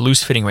 These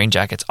loose-fitting rain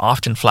jackets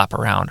often flap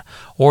around,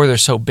 or they're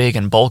so big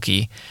and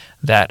bulky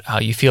that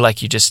you feel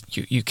like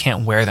you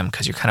can't wear them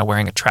because you're kind of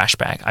wearing a trash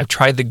bag. I've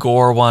tried the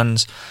Gore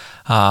ones,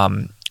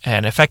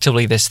 and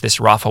effectively this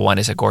Rafa one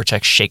is a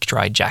Gore-Tex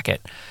shake-dry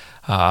jacket.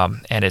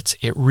 and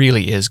it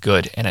really is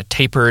good. And a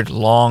tapered,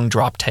 long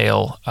drop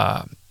tail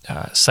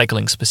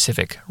cycling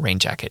specific rain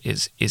jacket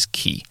is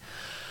key.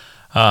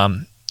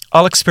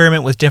 I'll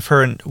experiment with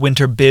different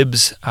winter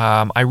bibs.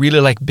 I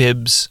really like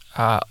bibs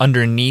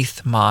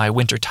underneath my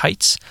winter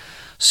tights.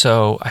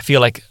 So I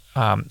feel like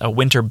a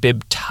winter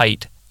bib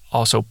tight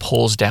also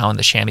pulls down,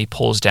 the chamois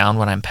pulls down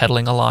when I'm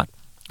pedaling a lot,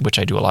 which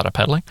I do a lot of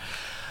pedaling.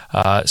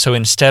 So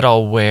instead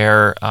I'll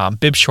wear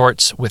bib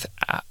shorts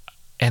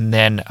and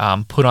then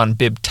put on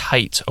bib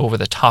tights over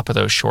the top of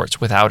those shorts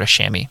without a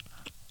chamois.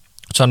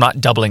 So I'm not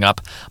doubling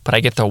up, but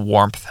I get the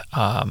warmth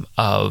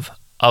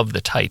of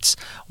the tights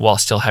while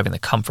still having the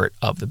comfort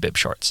of the bib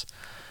shorts.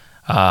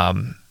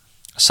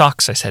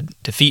 Socks, I said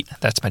Defeat,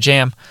 that's my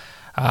jam.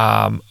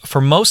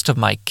 For most of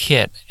my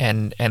kit,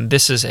 and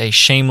this is a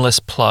shameless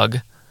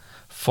plug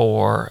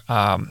for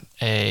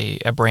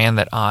a brand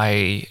that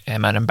I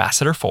am an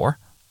ambassador for,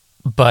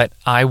 but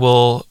I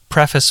will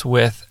preface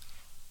with,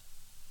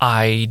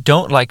 I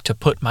don't like to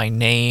put my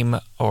name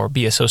or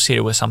be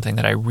associated with something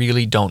that I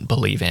really don't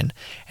believe in.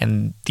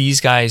 And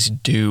these guys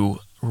do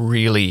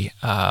really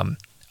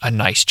a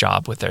nice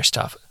job with their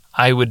stuff.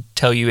 I would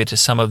tell you it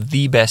is some of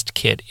the best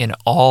kit in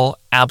all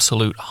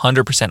absolute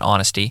 100%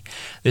 honesty.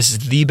 This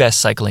is the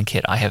best cycling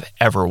kit I have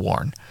ever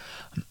worn.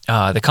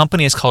 The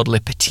company is called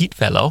Le Petit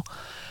Vélo,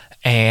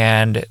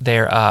 and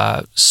they're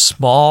a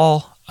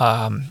small,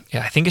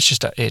 I think it's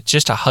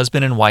just a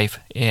husband and wife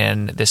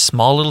in this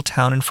small little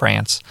town in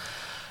France.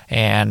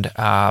 And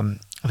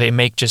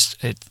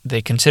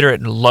they consider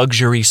it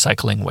luxury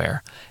cycling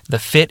wear. The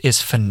fit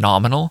is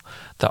phenomenal.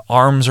 The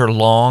arms are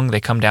long; they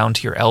come down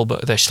to your elbow.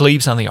 The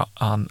sleeves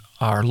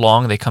are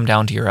long; they come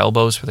down to your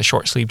elbows for the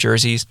short sleeve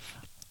jerseys.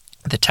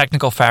 The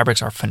technical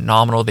fabrics are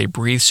phenomenal. They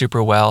breathe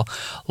super well.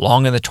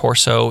 Long in the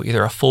torso,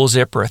 either a full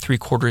zip or a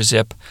 3/4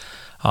 zip.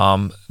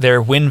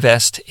 Their wind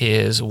vest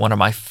is one of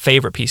my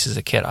favorite pieces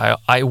of kit.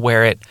 I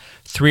wear it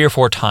 3 or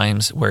 4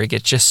 times where it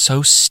gets just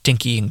so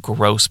stinky and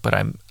gross, but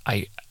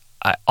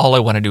all I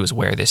want to do is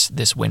wear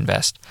this wind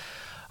vest.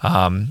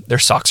 Their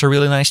socks are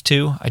really nice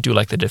too. I do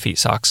like the Defeat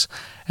socks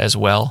as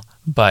well,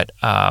 but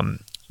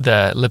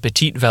the Le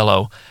Petit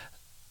Vélo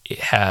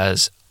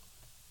has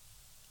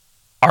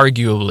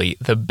arguably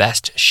the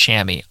best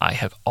chamois I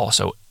have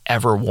also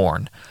ever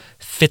worn.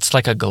 Fits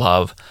like a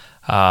glove,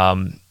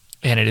 and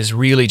it is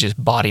really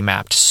just body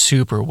mapped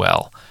super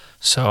well.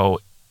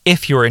 So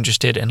if you're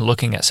interested in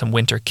looking at some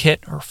winter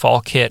kit or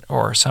fall kit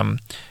or some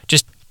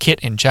just kit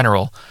in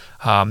general,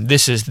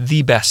 this is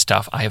the best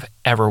stuff I have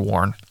ever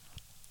worn,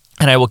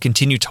 and I will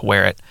continue to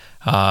wear it.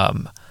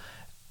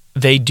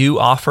 They do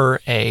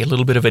offer a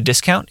little bit of a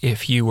discount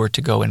if you were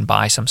to go and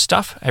buy some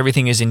stuff.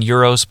 Everything is in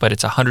euros, but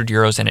it's 100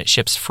 euros and it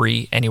ships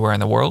free anywhere in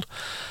the world.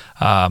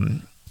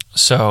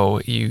 So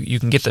you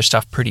can get their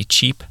stuff pretty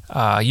cheap.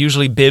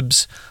 Usually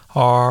bibs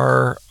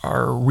are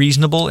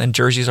reasonable, and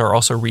jerseys are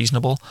also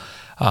reasonable.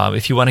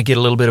 If you want to get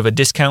a little bit of a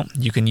discount,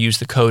 you can use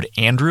the code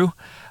Andrew.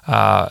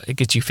 It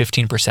gets you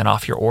 15%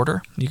 off your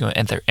order. You can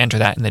enter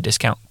that in the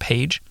discount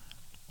page.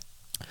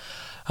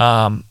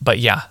 But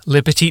yeah,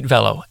 Le Petit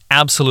Vélo,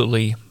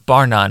 absolutely,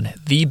 bar none,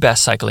 the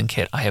best cycling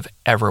kit I have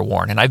ever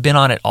worn. And I've been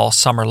on it all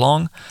summer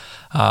long.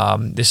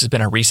 This has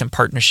been a recent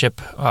partnership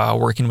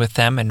working with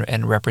them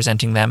and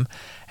representing them.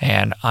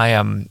 And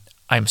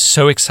I'm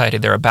so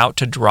excited. They're about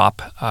to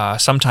drop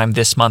sometime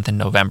this month in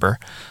November.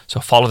 So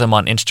follow them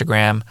on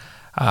Instagram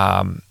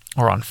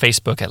or on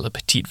Facebook at Le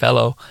Petit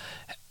Vélo.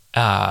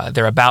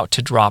 They're about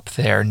to drop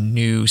their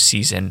new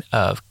season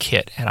of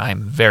kit, and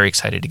I'm very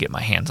excited to get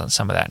my hands on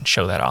some of that and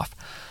show that off.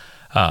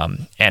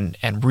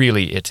 And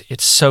really,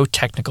 it's so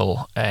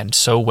technical and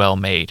so well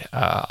made.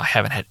 I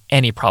haven't had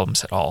any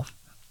problems at all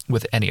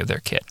with any of their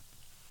kit.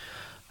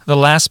 The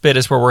last bit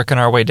is we're working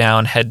our way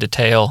down head to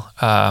tail,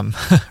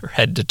 or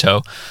head to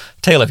toe,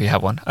 tail if you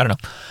have one, I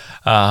don't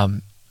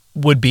know,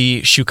 would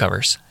be shoe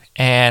covers.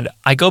 And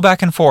I go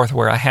back and forth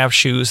where I have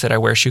shoes that I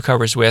wear shoe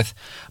covers with,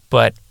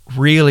 but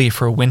really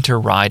for winter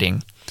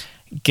riding,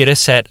 get a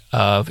set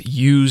of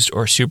used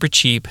or super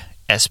cheap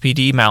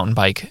SPD mountain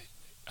bike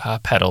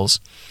pedals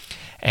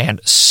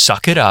and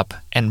suck it up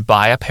and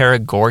buy a pair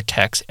of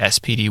Gore-Tex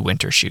SPD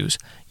winter shoes.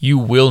 You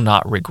will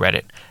not regret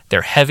it.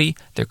 They're heavy,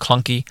 they're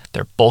clunky,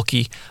 they're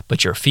bulky,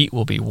 but your feet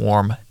will be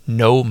warm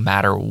no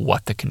matter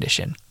what the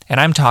condition.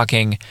 And I'm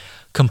talking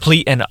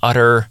complete and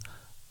utter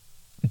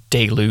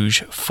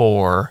deluge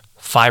for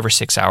 5 or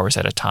 6 hours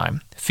at a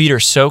time. Feet are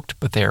soaked,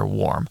 but they're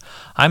warm.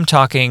 I'm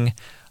talking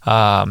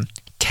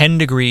 10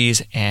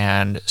 degrees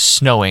and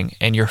snowing,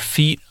 and your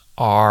feet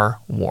are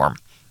warm.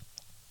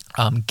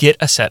 Get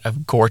a set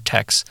of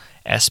Gore-Tex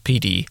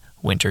SPD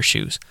winter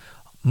shoes.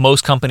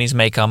 Most companies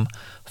make them.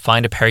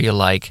 Find a pair you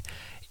like.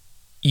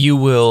 You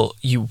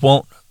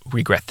won't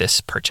regret this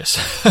purchase.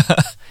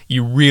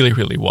 You really,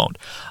 really won't.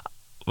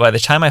 By the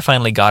time I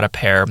finally got a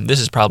pair, this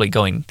is probably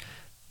going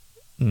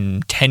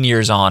 10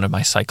 years on of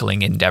my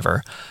cycling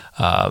endeavor.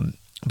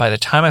 By the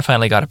time I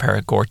finally got a pair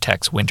of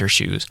Gore-Tex winter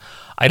shoes,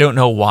 I don't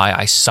know why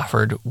I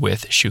suffered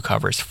with shoe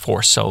covers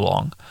for so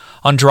long.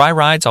 On dry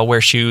rides, I'll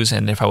wear shoes,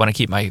 and if I want to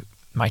keep my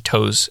my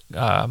toes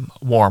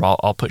warm,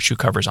 I'll put shoe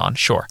covers on,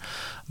 sure.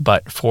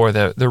 But for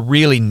the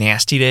really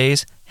nasty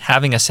days,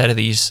 having a set of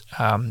these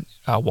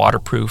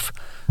waterproof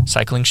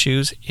cycling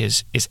shoes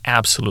is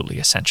absolutely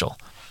essential.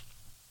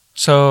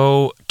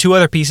 So 2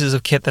 other pieces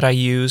of kit that I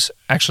use.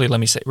 Actually,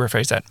 let me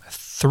rephrase that.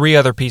 3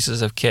 other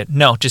pieces of kit.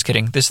 No, just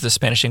kidding. This is the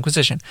Spanish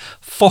Inquisition.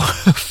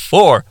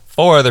 4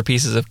 other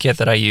pieces of kit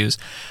that I use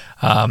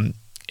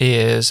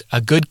is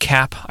a good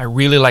cap. I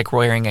really like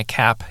wearing a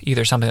cap,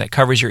 either something that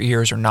covers your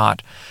ears or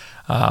not.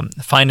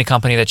 Find a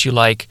company that you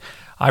like.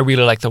 I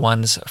really like the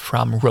ones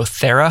from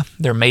Rothera.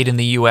 They're made in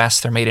the U.S.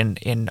 They're made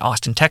in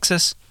Austin,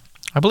 Texas.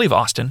 I believe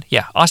Austin.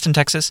 Yeah, Austin,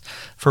 Texas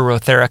for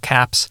Rothera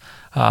caps.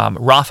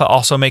 Rafa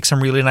also makes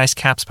some really nice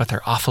caps, but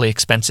they're awfully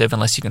expensive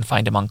unless you can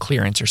find them on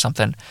clearance or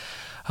something.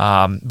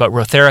 But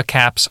Rothera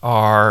caps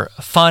are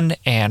fun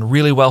and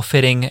really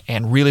well-fitting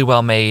and really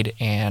well-made,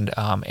 and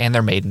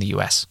they're made in the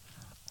U.S.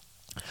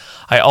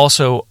 I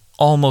also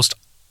almost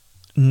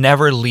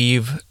never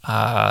leave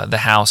the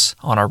house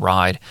on a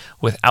ride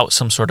without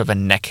some sort of a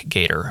neck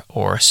gaiter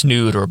or a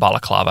snood or a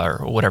balaclava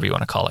or whatever you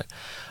want to call it.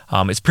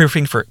 It's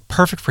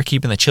perfect for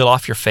keeping the chill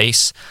off your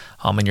face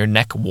and your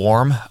neck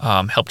warm.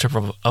 Help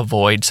to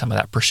avoid some of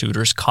that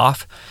pursuiter's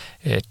cough.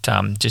 It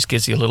just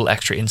gives you a little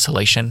extra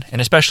insulation.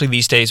 And especially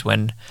these days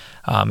when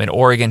in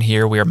Oregon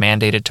here we are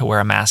mandated to wear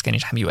a mask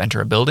anytime you enter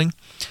a building.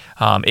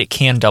 It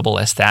can double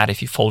as that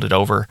if you fold it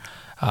over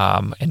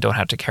and don't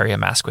have to carry a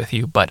mask with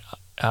you. But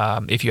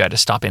if you had to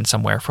stop in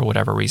somewhere for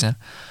whatever reason.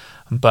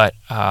 But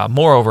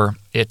moreover,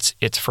 it's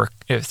for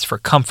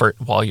comfort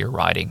while you're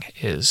riding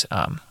is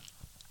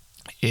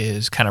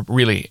kind of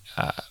really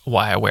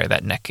why I wear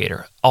that neck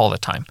gaiter all the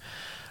time.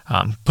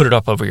 Put it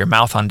up over your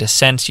mouth on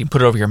descents. You can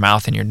put it over your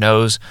mouth and your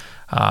nose,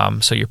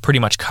 so you're pretty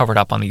much covered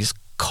up on these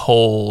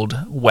cold,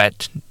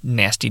 wet,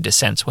 nasty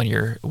descents when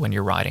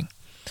you're riding.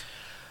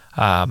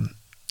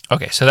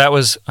 Okay, so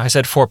I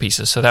said 4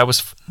 pieces. So that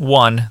was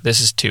 1.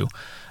 This is 2.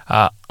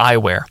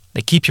 Eyewear.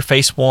 They keep your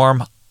face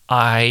warm.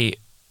 I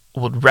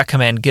would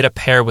recommend get a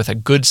pair with a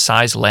good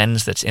size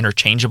lens that's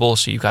interchangeable.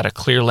 So you've got a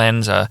clear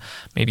lens,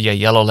 maybe a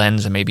yellow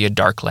lens, and maybe a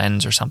dark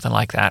lens or something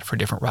like that for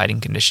different riding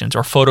conditions.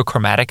 Or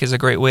photochromatic is a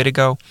great way to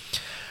go.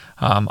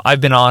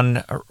 I've been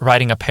on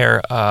riding a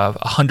pair of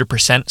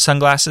 100%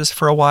 sunglasses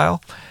for a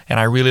while, and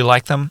I really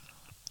like them.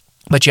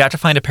 But you have to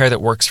find a pair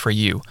that works for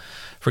you.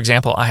 For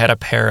example, I had a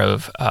pair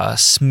of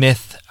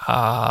Smith,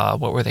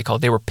 what were they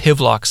called? They were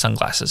Pivlock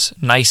sunglasses.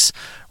 Nice,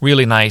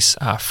 really nice,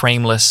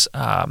 frameless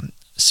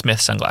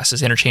Smith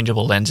sunglasses,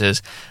 interchangeable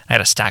lenses. I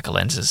had a stack of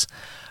lenses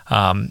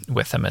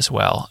with them as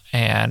well.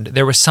 And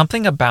there was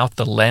something about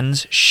the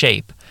lens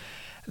shape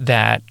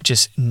that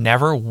just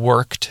never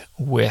worked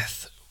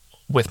with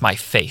my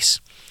face.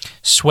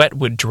 Sweat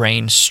would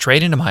drain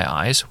straight into my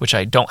eyes, which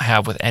I don't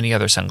have with any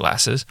other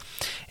sunglasses.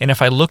 And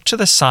if I looked to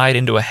the side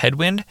into a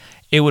headwind,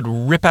 it would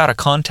rip out of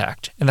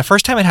contact. And the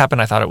first time it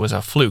happened, I thought it was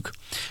a fluke.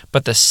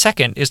 But the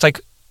second is like,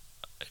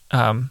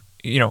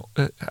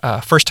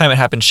 first time it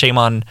happened, shame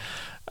on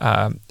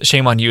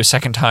you.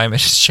 Second time,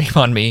 it's shame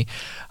on me.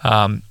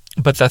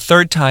 But the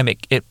third time,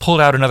 it pulled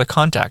out another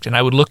contact. And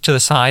I would look to the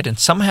side, and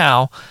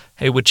somehow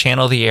it would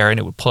channel the air, and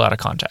it would pull out a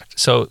contact.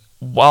 So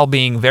while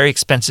being very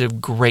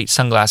expensive, great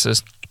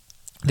sunglasses,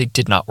 they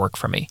did not work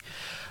for me.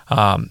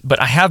 But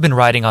I have been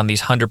riding on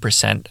these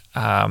 100%.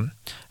 I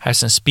have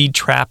some Speed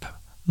Trap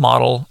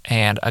model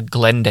and a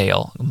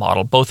Glendale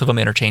model, both of them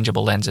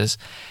interchangeable lenses,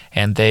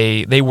 and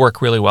they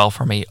work really well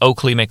for me.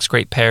 Oakley makes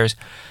great pairs.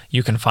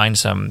 You can find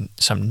some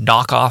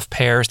knockoff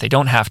pairs. They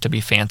don't have to be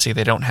fancy.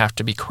 They don't have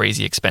to be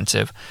crazy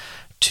expensive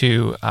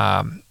to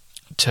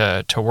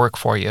work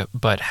for you.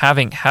 But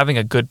having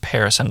a good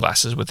pair of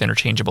sunglasses with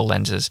interchangeable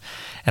lenses,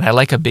 and I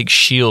like a big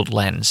shield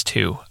lens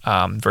too,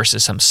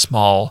 versus some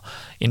small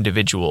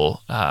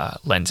individual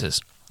lenses.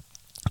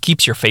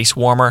 Keeps your face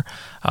warmer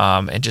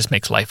and just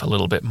makes life a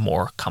little bit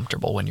more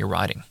comfortable when you're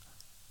riding.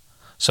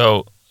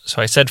 So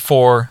I said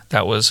 4.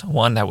 That was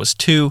 1. That was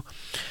 2.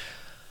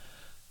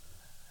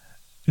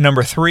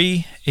 Number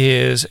 3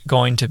 is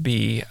going to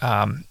be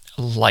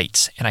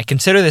lights, and I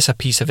consider this a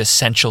piece of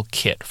essential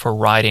kit for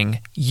riding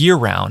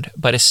year-round,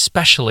 but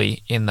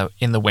especially in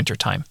the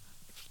wintertime.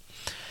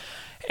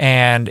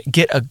 And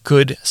get a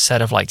good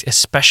set of lights,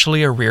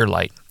 especially a rear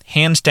light.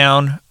 Hands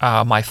down,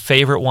 my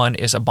favorite one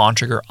is a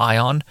Bontrager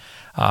Ion.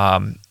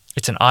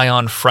 It's an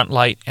Ion front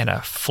light and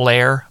a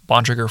Flare,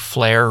 Bontrager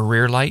Flare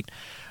rear light.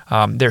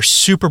 They're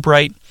super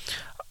bright,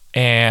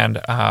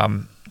 and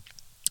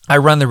I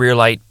run the rear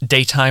light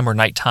daytime or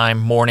nighttime,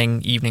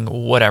 morning, evening,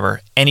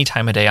 whatever. Any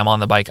time of day I'm on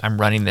the bike,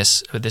 I'm running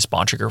this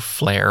Bontrager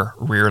Flare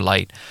rear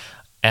light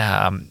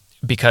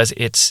because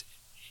it's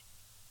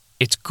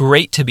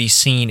great to be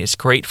seen. It's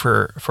great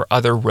for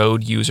other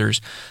road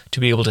users to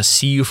be able to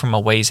see you from a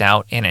ways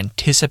out and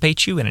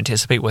anticipate you and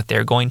anticipate what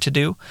they're going to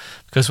do.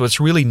 Because what's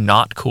really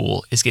not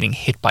cool is getting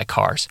hit by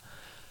cars.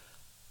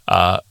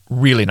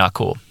 Really not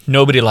cool.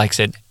 Nobody likes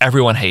it.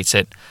 Everyone hates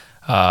it.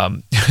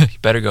 You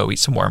better go eat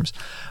some worms.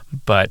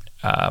 But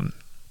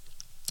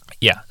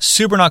yeah,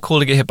 super not cool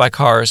to get hit by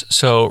cars.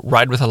 So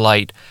ride with a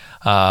light.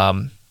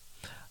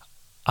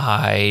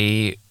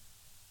 I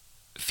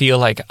feel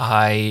like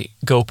I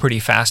go pretty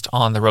fast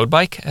on the road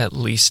bike, at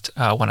least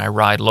when I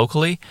ride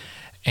locally.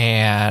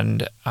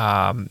 And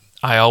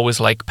I always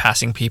like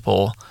passing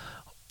people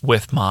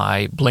with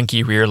my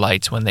blinky rear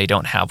lights when they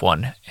don't have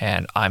one,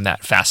 and I'm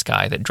that fast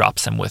guy that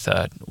drops them with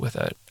a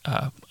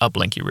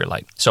blinky rear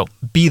light. So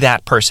be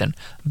that person,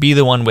 be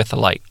the one with the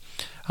light.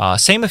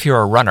 Same if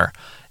you're a runner.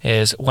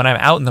 Is when I'm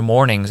out in the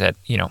mornings at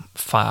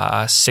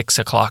 6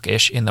 o'clock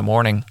ish in the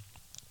morning,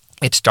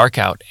 it's dark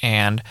out,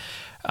 and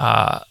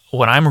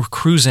when I'm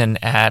cruising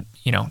at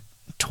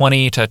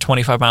 20 to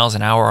 25 miles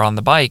an hour on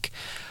the bike,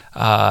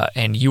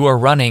 and you are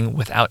running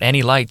without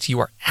any lights, you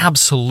are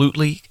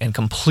absolutely and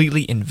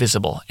completely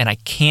invisible, and I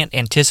can't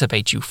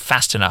anticipate you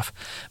fast enough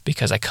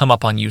because I come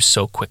up on you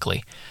so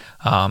quickly.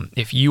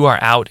 If you are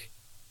out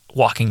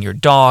walking your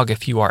dog,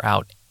 if you are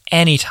out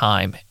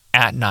anytime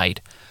at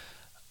night,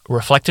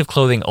 reflective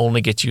clothing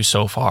only gets you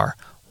so far.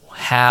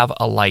 Have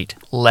a light.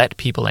 Let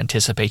people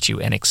anticipate you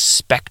and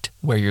expect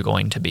where you're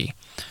going to be.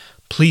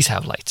 Please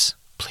have lights.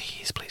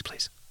 Please, please,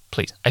 please.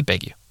 Please, I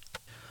beg you.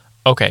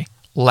 Okay,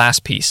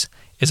 last piece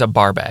is a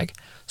bar bag.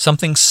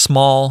 Something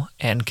small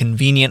and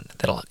convenient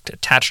that'll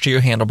attach to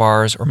your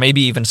handlebars, or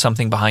maybe even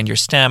something behind your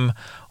stem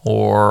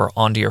or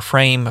onto your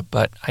frame,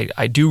 but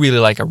I do really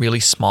like a really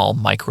small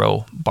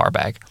micro bar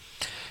bag.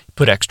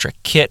 Put extra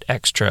kit,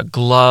 extra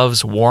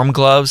gloves, warm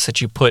gloves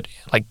that you put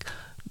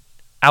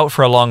out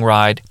for a long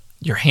ride.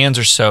 Your hands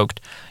are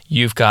soaked.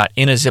 You've got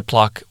in a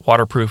Ziploc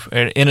waterproof,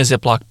 in a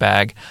Ziploc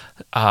bag,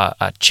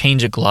 a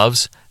change of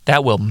gloves.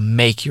 That will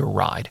make your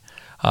ride.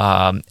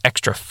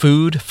 Extra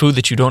food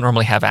that you don't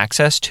normally have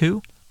access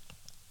to.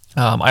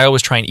 I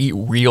always try and eat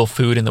real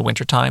food in the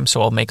wintertime,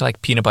 so I'll make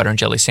like peanut butter and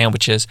jelly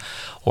sandwiches,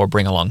 or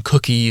bring along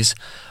cookies,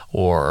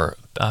 or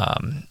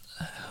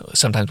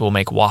sometimes we'll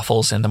make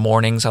waffles in the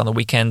mornings on the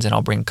weekends, and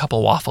I'll bring a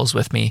couple waffles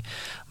with me.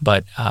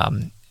 But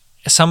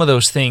some of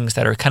those things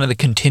that are kind of the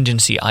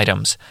contingency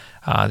items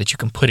that you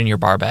can put in your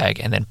bar bag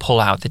and then pull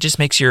out, that just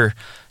makes your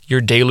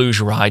deluge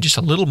ride just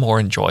a little more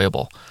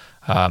enjoyable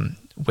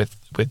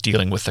with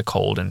dealing with the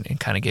cold and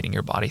kind of getting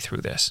your body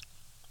through this.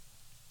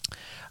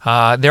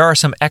 There are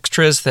some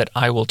extras that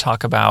I will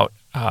talk about,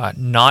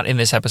 not in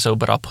this episode,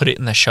 but I'll put it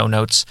in the show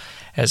notes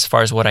as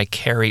far as what I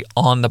carry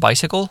on the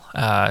bicycle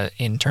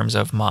in terms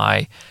of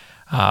my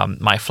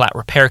flat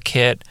repair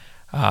kit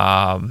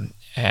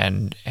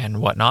and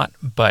whatnot.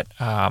 But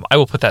I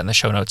will put that in the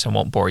show notes and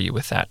won't bore you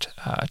with that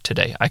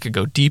today. I could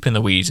go deep in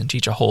the weeds and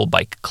teach a whole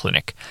bike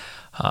clinic.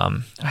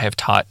 I have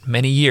taught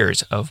many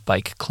years of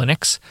bike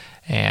clinics,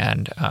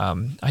 and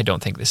I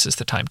don't think this is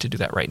the time to do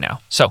that right now.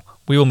 So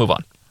we will move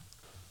on.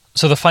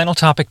 So the final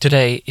topic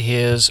today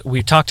is,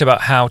 we've talked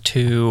about how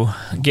to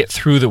get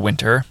through the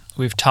winter.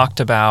 We've talked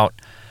about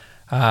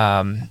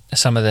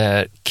some of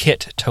the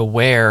kit to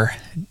wear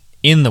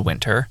in the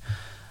winter.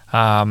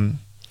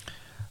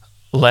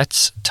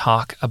 Let's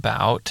talk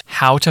about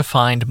how to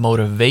find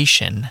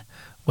motivation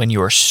when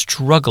you're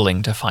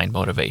struggling to find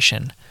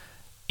motivation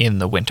in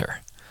the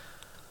winter.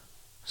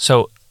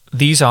 So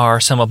these are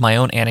some of my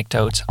own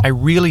anecdotes. I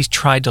really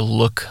tried to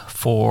look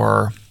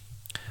for,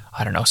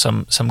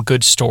 some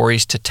good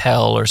stories to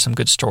tell, or some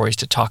good stories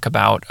to talk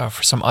about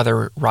for some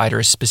other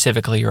riders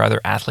specifically, or other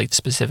athletes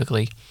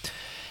specifically.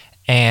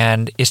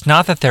 And it's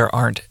not that there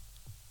aren't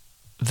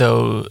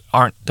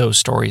those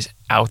stories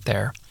out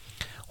there.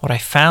 What I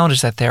found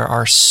is that there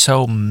are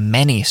so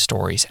many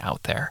stories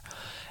out there,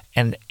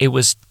 and it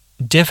was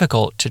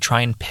difficult to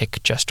try and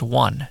pick just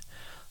one.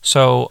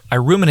 So I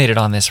ruminated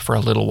on this for a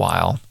little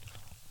while,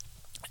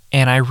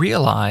 and I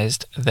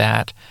realized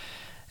that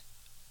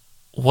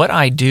what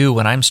I do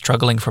when I'm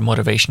struggling for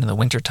motivation in the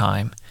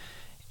wintertime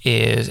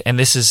is, and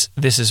this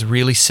is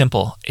really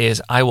simple,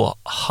 is I will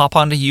hop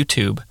onto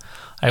YouTube,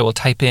 I will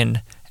type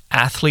in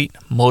athlete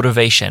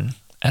motivation,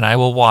 and I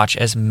will watch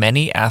as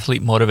many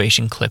athlete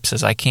motivation clips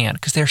as I can,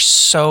 because there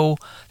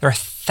are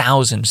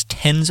thousands,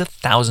 tens of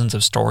thousands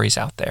of stories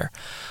out there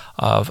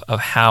of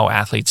how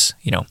athletes,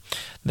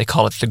 they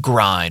call it the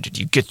grind, and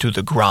you get through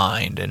the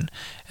grind and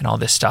all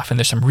this stuff. And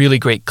there's some really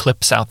great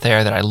clips out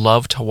there that I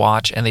love to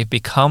watch, and they've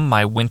become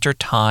my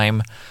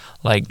wintertime,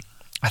 I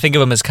think of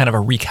them as kind of a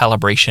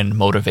recalibration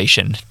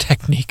motivation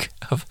technique.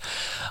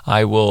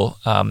 I will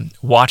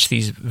watch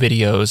these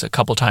videos a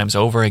couple times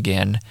over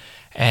again,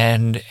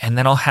 and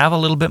then I'll have a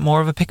little bit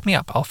more of a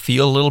pick-me-up. I'll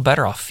feel a little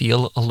better. I'll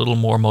feel a little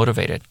more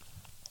motivated.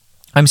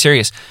 I'm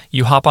serious.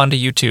 You hop onto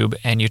YouTube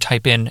and you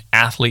type in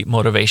athlete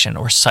motivation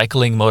or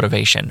cycling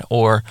motivation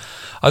or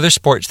other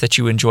sports that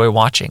you enjoy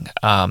watching.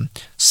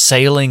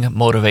 Sailing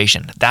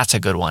motivation. That's a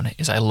good one,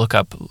 is I look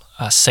up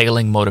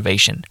sailing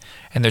motivation,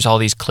 and there's all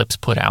these clips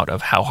put out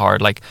of how hard,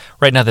 like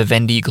right now the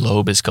Vendée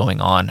Globe is going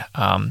on,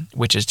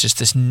 which is just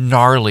this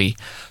gnarly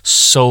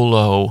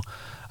solo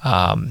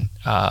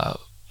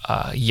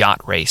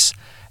yacht race.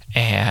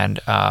 And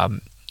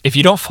if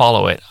you don't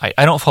follow it,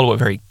 I don't follow it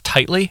very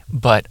tightly,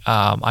 but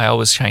I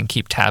always try and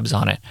keep tabs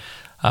on it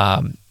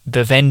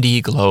the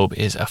Vendée Globe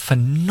is a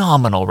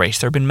phenomenal race.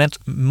 There have been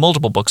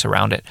multiple books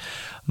around it,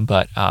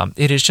 but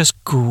it is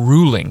just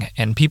grueling,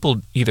 and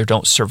people either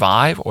don't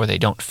survive or they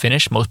don't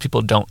finish. Most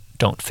people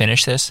don't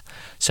finish this.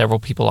 Several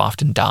people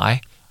often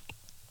die,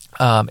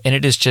 and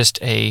it is just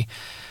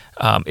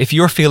if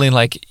you're feeling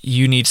like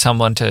you need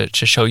someone to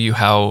show you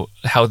how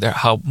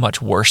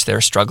much worse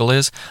their struggle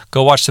is,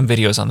 go watch some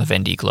videos on the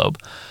Vendée Globe.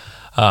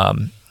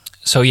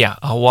 So yeah,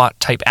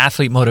 type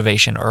athlete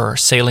motivation or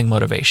sailing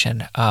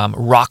motivation,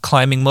 rock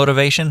climbing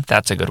motivation.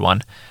 That's a good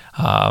one.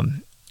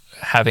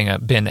 Having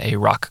been a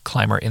rock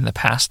climber in the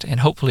past, and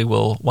hopefully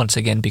will once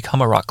again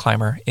become a rock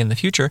climber in the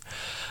future.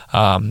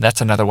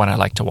 That's another one I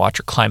like to watch.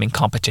 Or climbing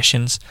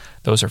competitions;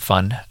 those are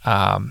fun.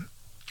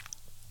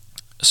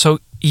 So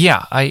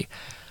yeah,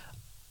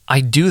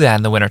 I do that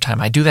in the wintertime.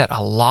 I do that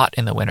a lot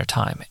in the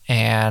wintertime,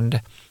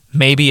 and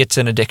maybe it's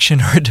an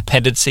addiction or a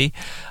dependency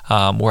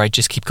where I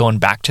just keep going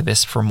back to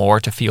this for more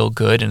to feel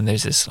good, and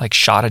there's this like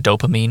shot of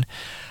dopamine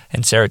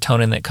and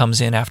serotonin that comes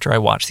in after I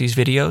watch these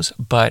videos.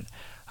 But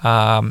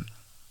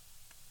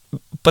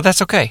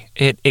that's okay.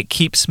 It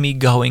keeps me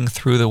going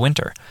through the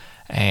winter,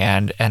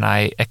 and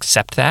I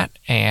accept that.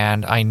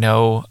 And I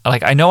know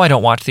I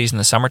don't watch these in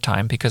the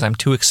summertime because I'm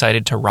too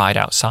excited to ride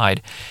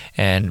outside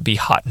and be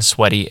hot and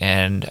sweaty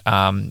and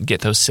get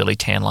those silly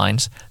tan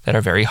lines that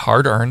are very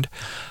hard earned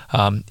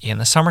in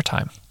the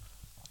summertime.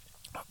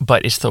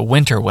 But it's the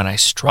winter when I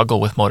struggle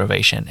with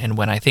motivation, and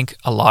when I think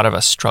a lot of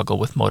us struggle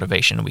with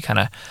motivation, we kind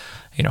of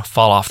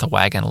fall off the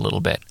wagon a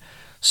little bit.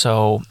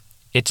 So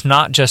it's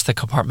not just the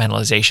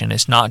compartmentalization.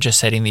 It's not just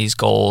setting these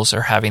goals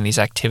or having these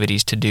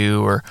activities to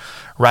do or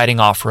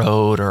riding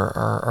off-road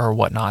or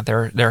whatnot.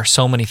 There are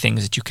so many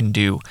things that you can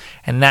do.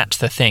 And that's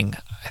the thing,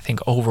 I think,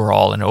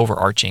 overall and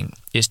overarching,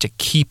 is to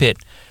keep it,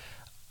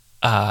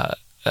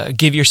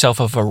 give yourself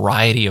a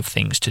variety of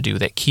things to do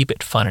that keep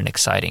it fun and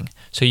exciting.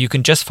 So you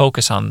can just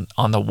focus on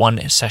the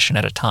one session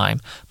at a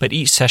time, but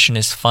each session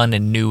is fun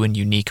and new and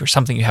unique, or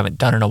something you haven't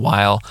done in a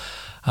while.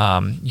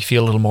 You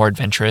feel a little more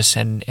adventurous,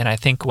 and I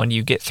think when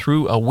you get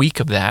through a week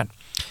of that,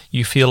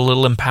 you feel a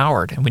little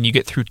empowered. And when you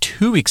get through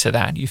 2 weeks of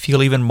that, you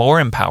feel even more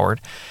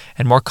empowered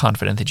and more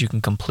confident that you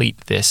can complete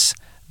this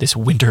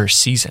winter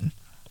season.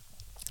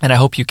 And I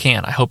hope you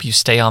can. I hope you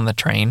stay on the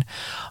train.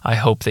 I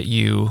hope that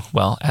you,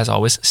 well, as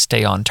always,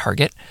 stay on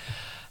target.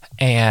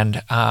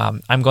 And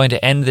I'm going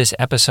to end this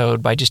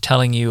episode by just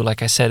telling you,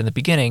 like I said in the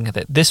beginning,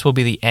 that this will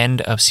be the end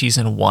of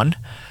season 1.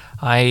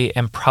 I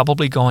am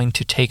probably going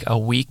to take a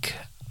week.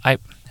 I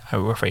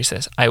will rephrase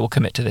this. I will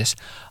commit to this.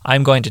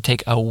 I'm going to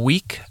take a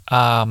week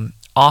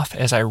off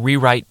as I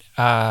rewrite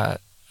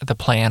the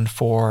plan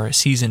for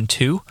season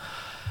 2.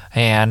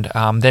 And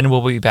then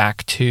we'll be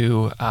back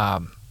to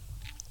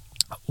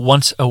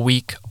once a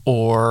week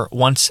or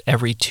once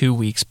every 2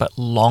 weeks, but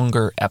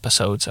longer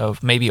episodes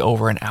of maybe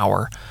over an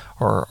hour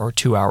or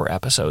 2 hour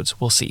episodes.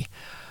 We'll see.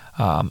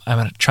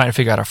 I'm trying to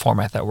figure out a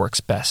format that works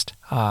best.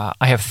 I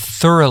have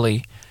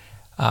thoroughly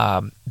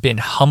been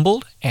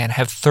humbled and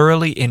have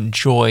thoroughly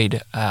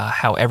enjoyed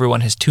how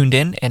everyone has tuned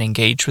in and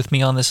engaged with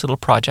me on this little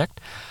project.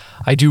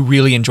 I do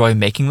really enjoy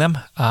making them,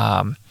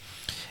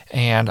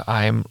 and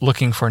I'm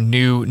looking for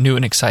new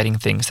and exciting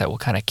things that will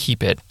kind of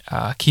keep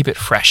it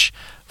fresh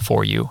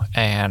for you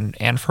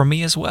and for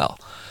me as well.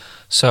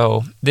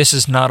 So this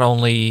is not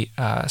only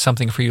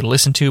something for you to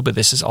listen to, but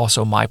this is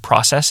also my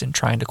process in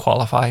trying to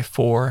qualify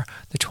for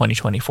the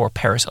 2024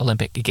 Paris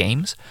Olympic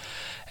Games.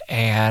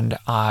 And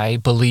I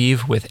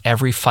believe with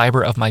every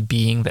fiber of my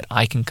being that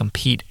I can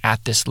compete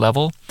at this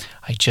level.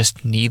 I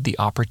just need the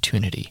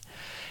opportunity.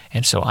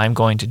 And so I'm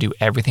going to do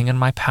everything in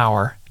my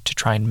power to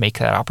try and make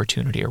that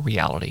opportunity a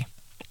reality.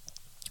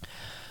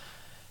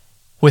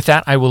 With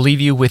that, I will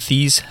leave you with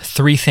these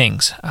 3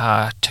 things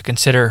to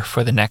consider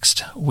for the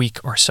next week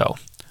or so.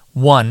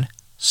 1,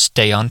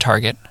 stay on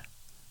target.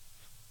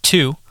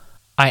 2,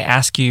 I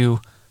ask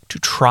you to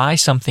try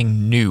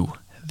something new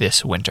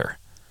this winter.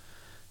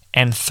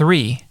 And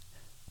 3,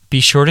 be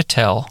sure to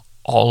tell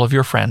all of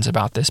your friends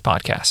about this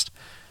podcast.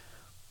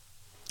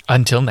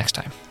 Until next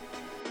time.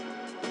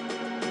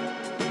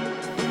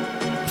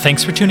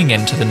 Thanks for tuning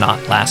in to the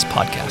Not Last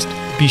podcast.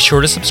 Be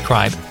sure to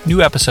subscribe.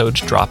 New episodes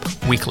drop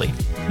weekly,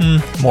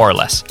 more or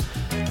less.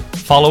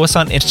 Follow us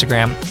on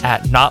Instagram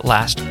at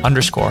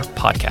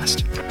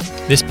notlast_podcast.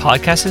 This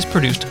podcast is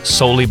produced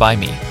solely by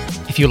me.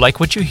 If you like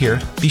what you hear,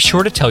 be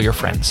sure to tell your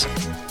friends.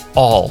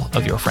 All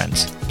of your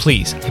friends.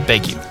 Please, I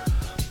beg you.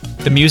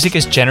 The music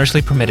is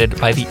generously permitted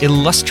by the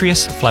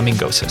illustrious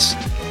Flamingosis,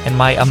 and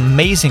my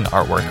amazing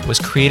artwork was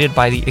created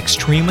by the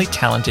extremely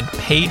talented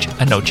Paige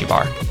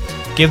Anochibar.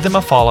 Give them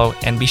a follow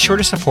and be sure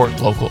to support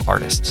local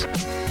artists.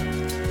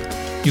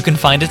 You can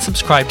find and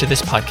subscribe to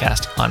this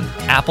podcast on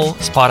Apple,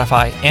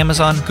 Spotify,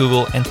 Amazon,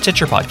 Google, and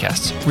Stitcher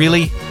podcasts.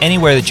 Really,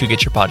 anywhere that you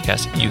get your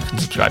podcast, you can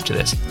subscribe to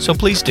this. So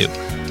please do.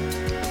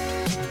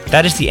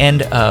 That is the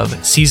end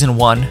of season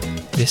 1.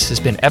 This has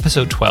been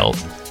episode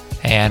 12.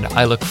 And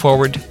I look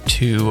forward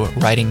to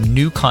writing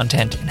new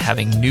content and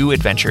having new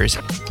adventures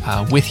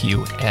with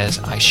you as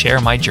I share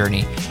my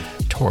journey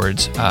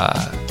towards,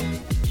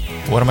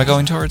 what am I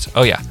going towards?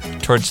 Oh yeah,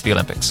 towards towards the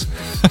Olympics.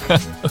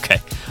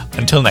 Okay,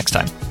 until next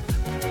time.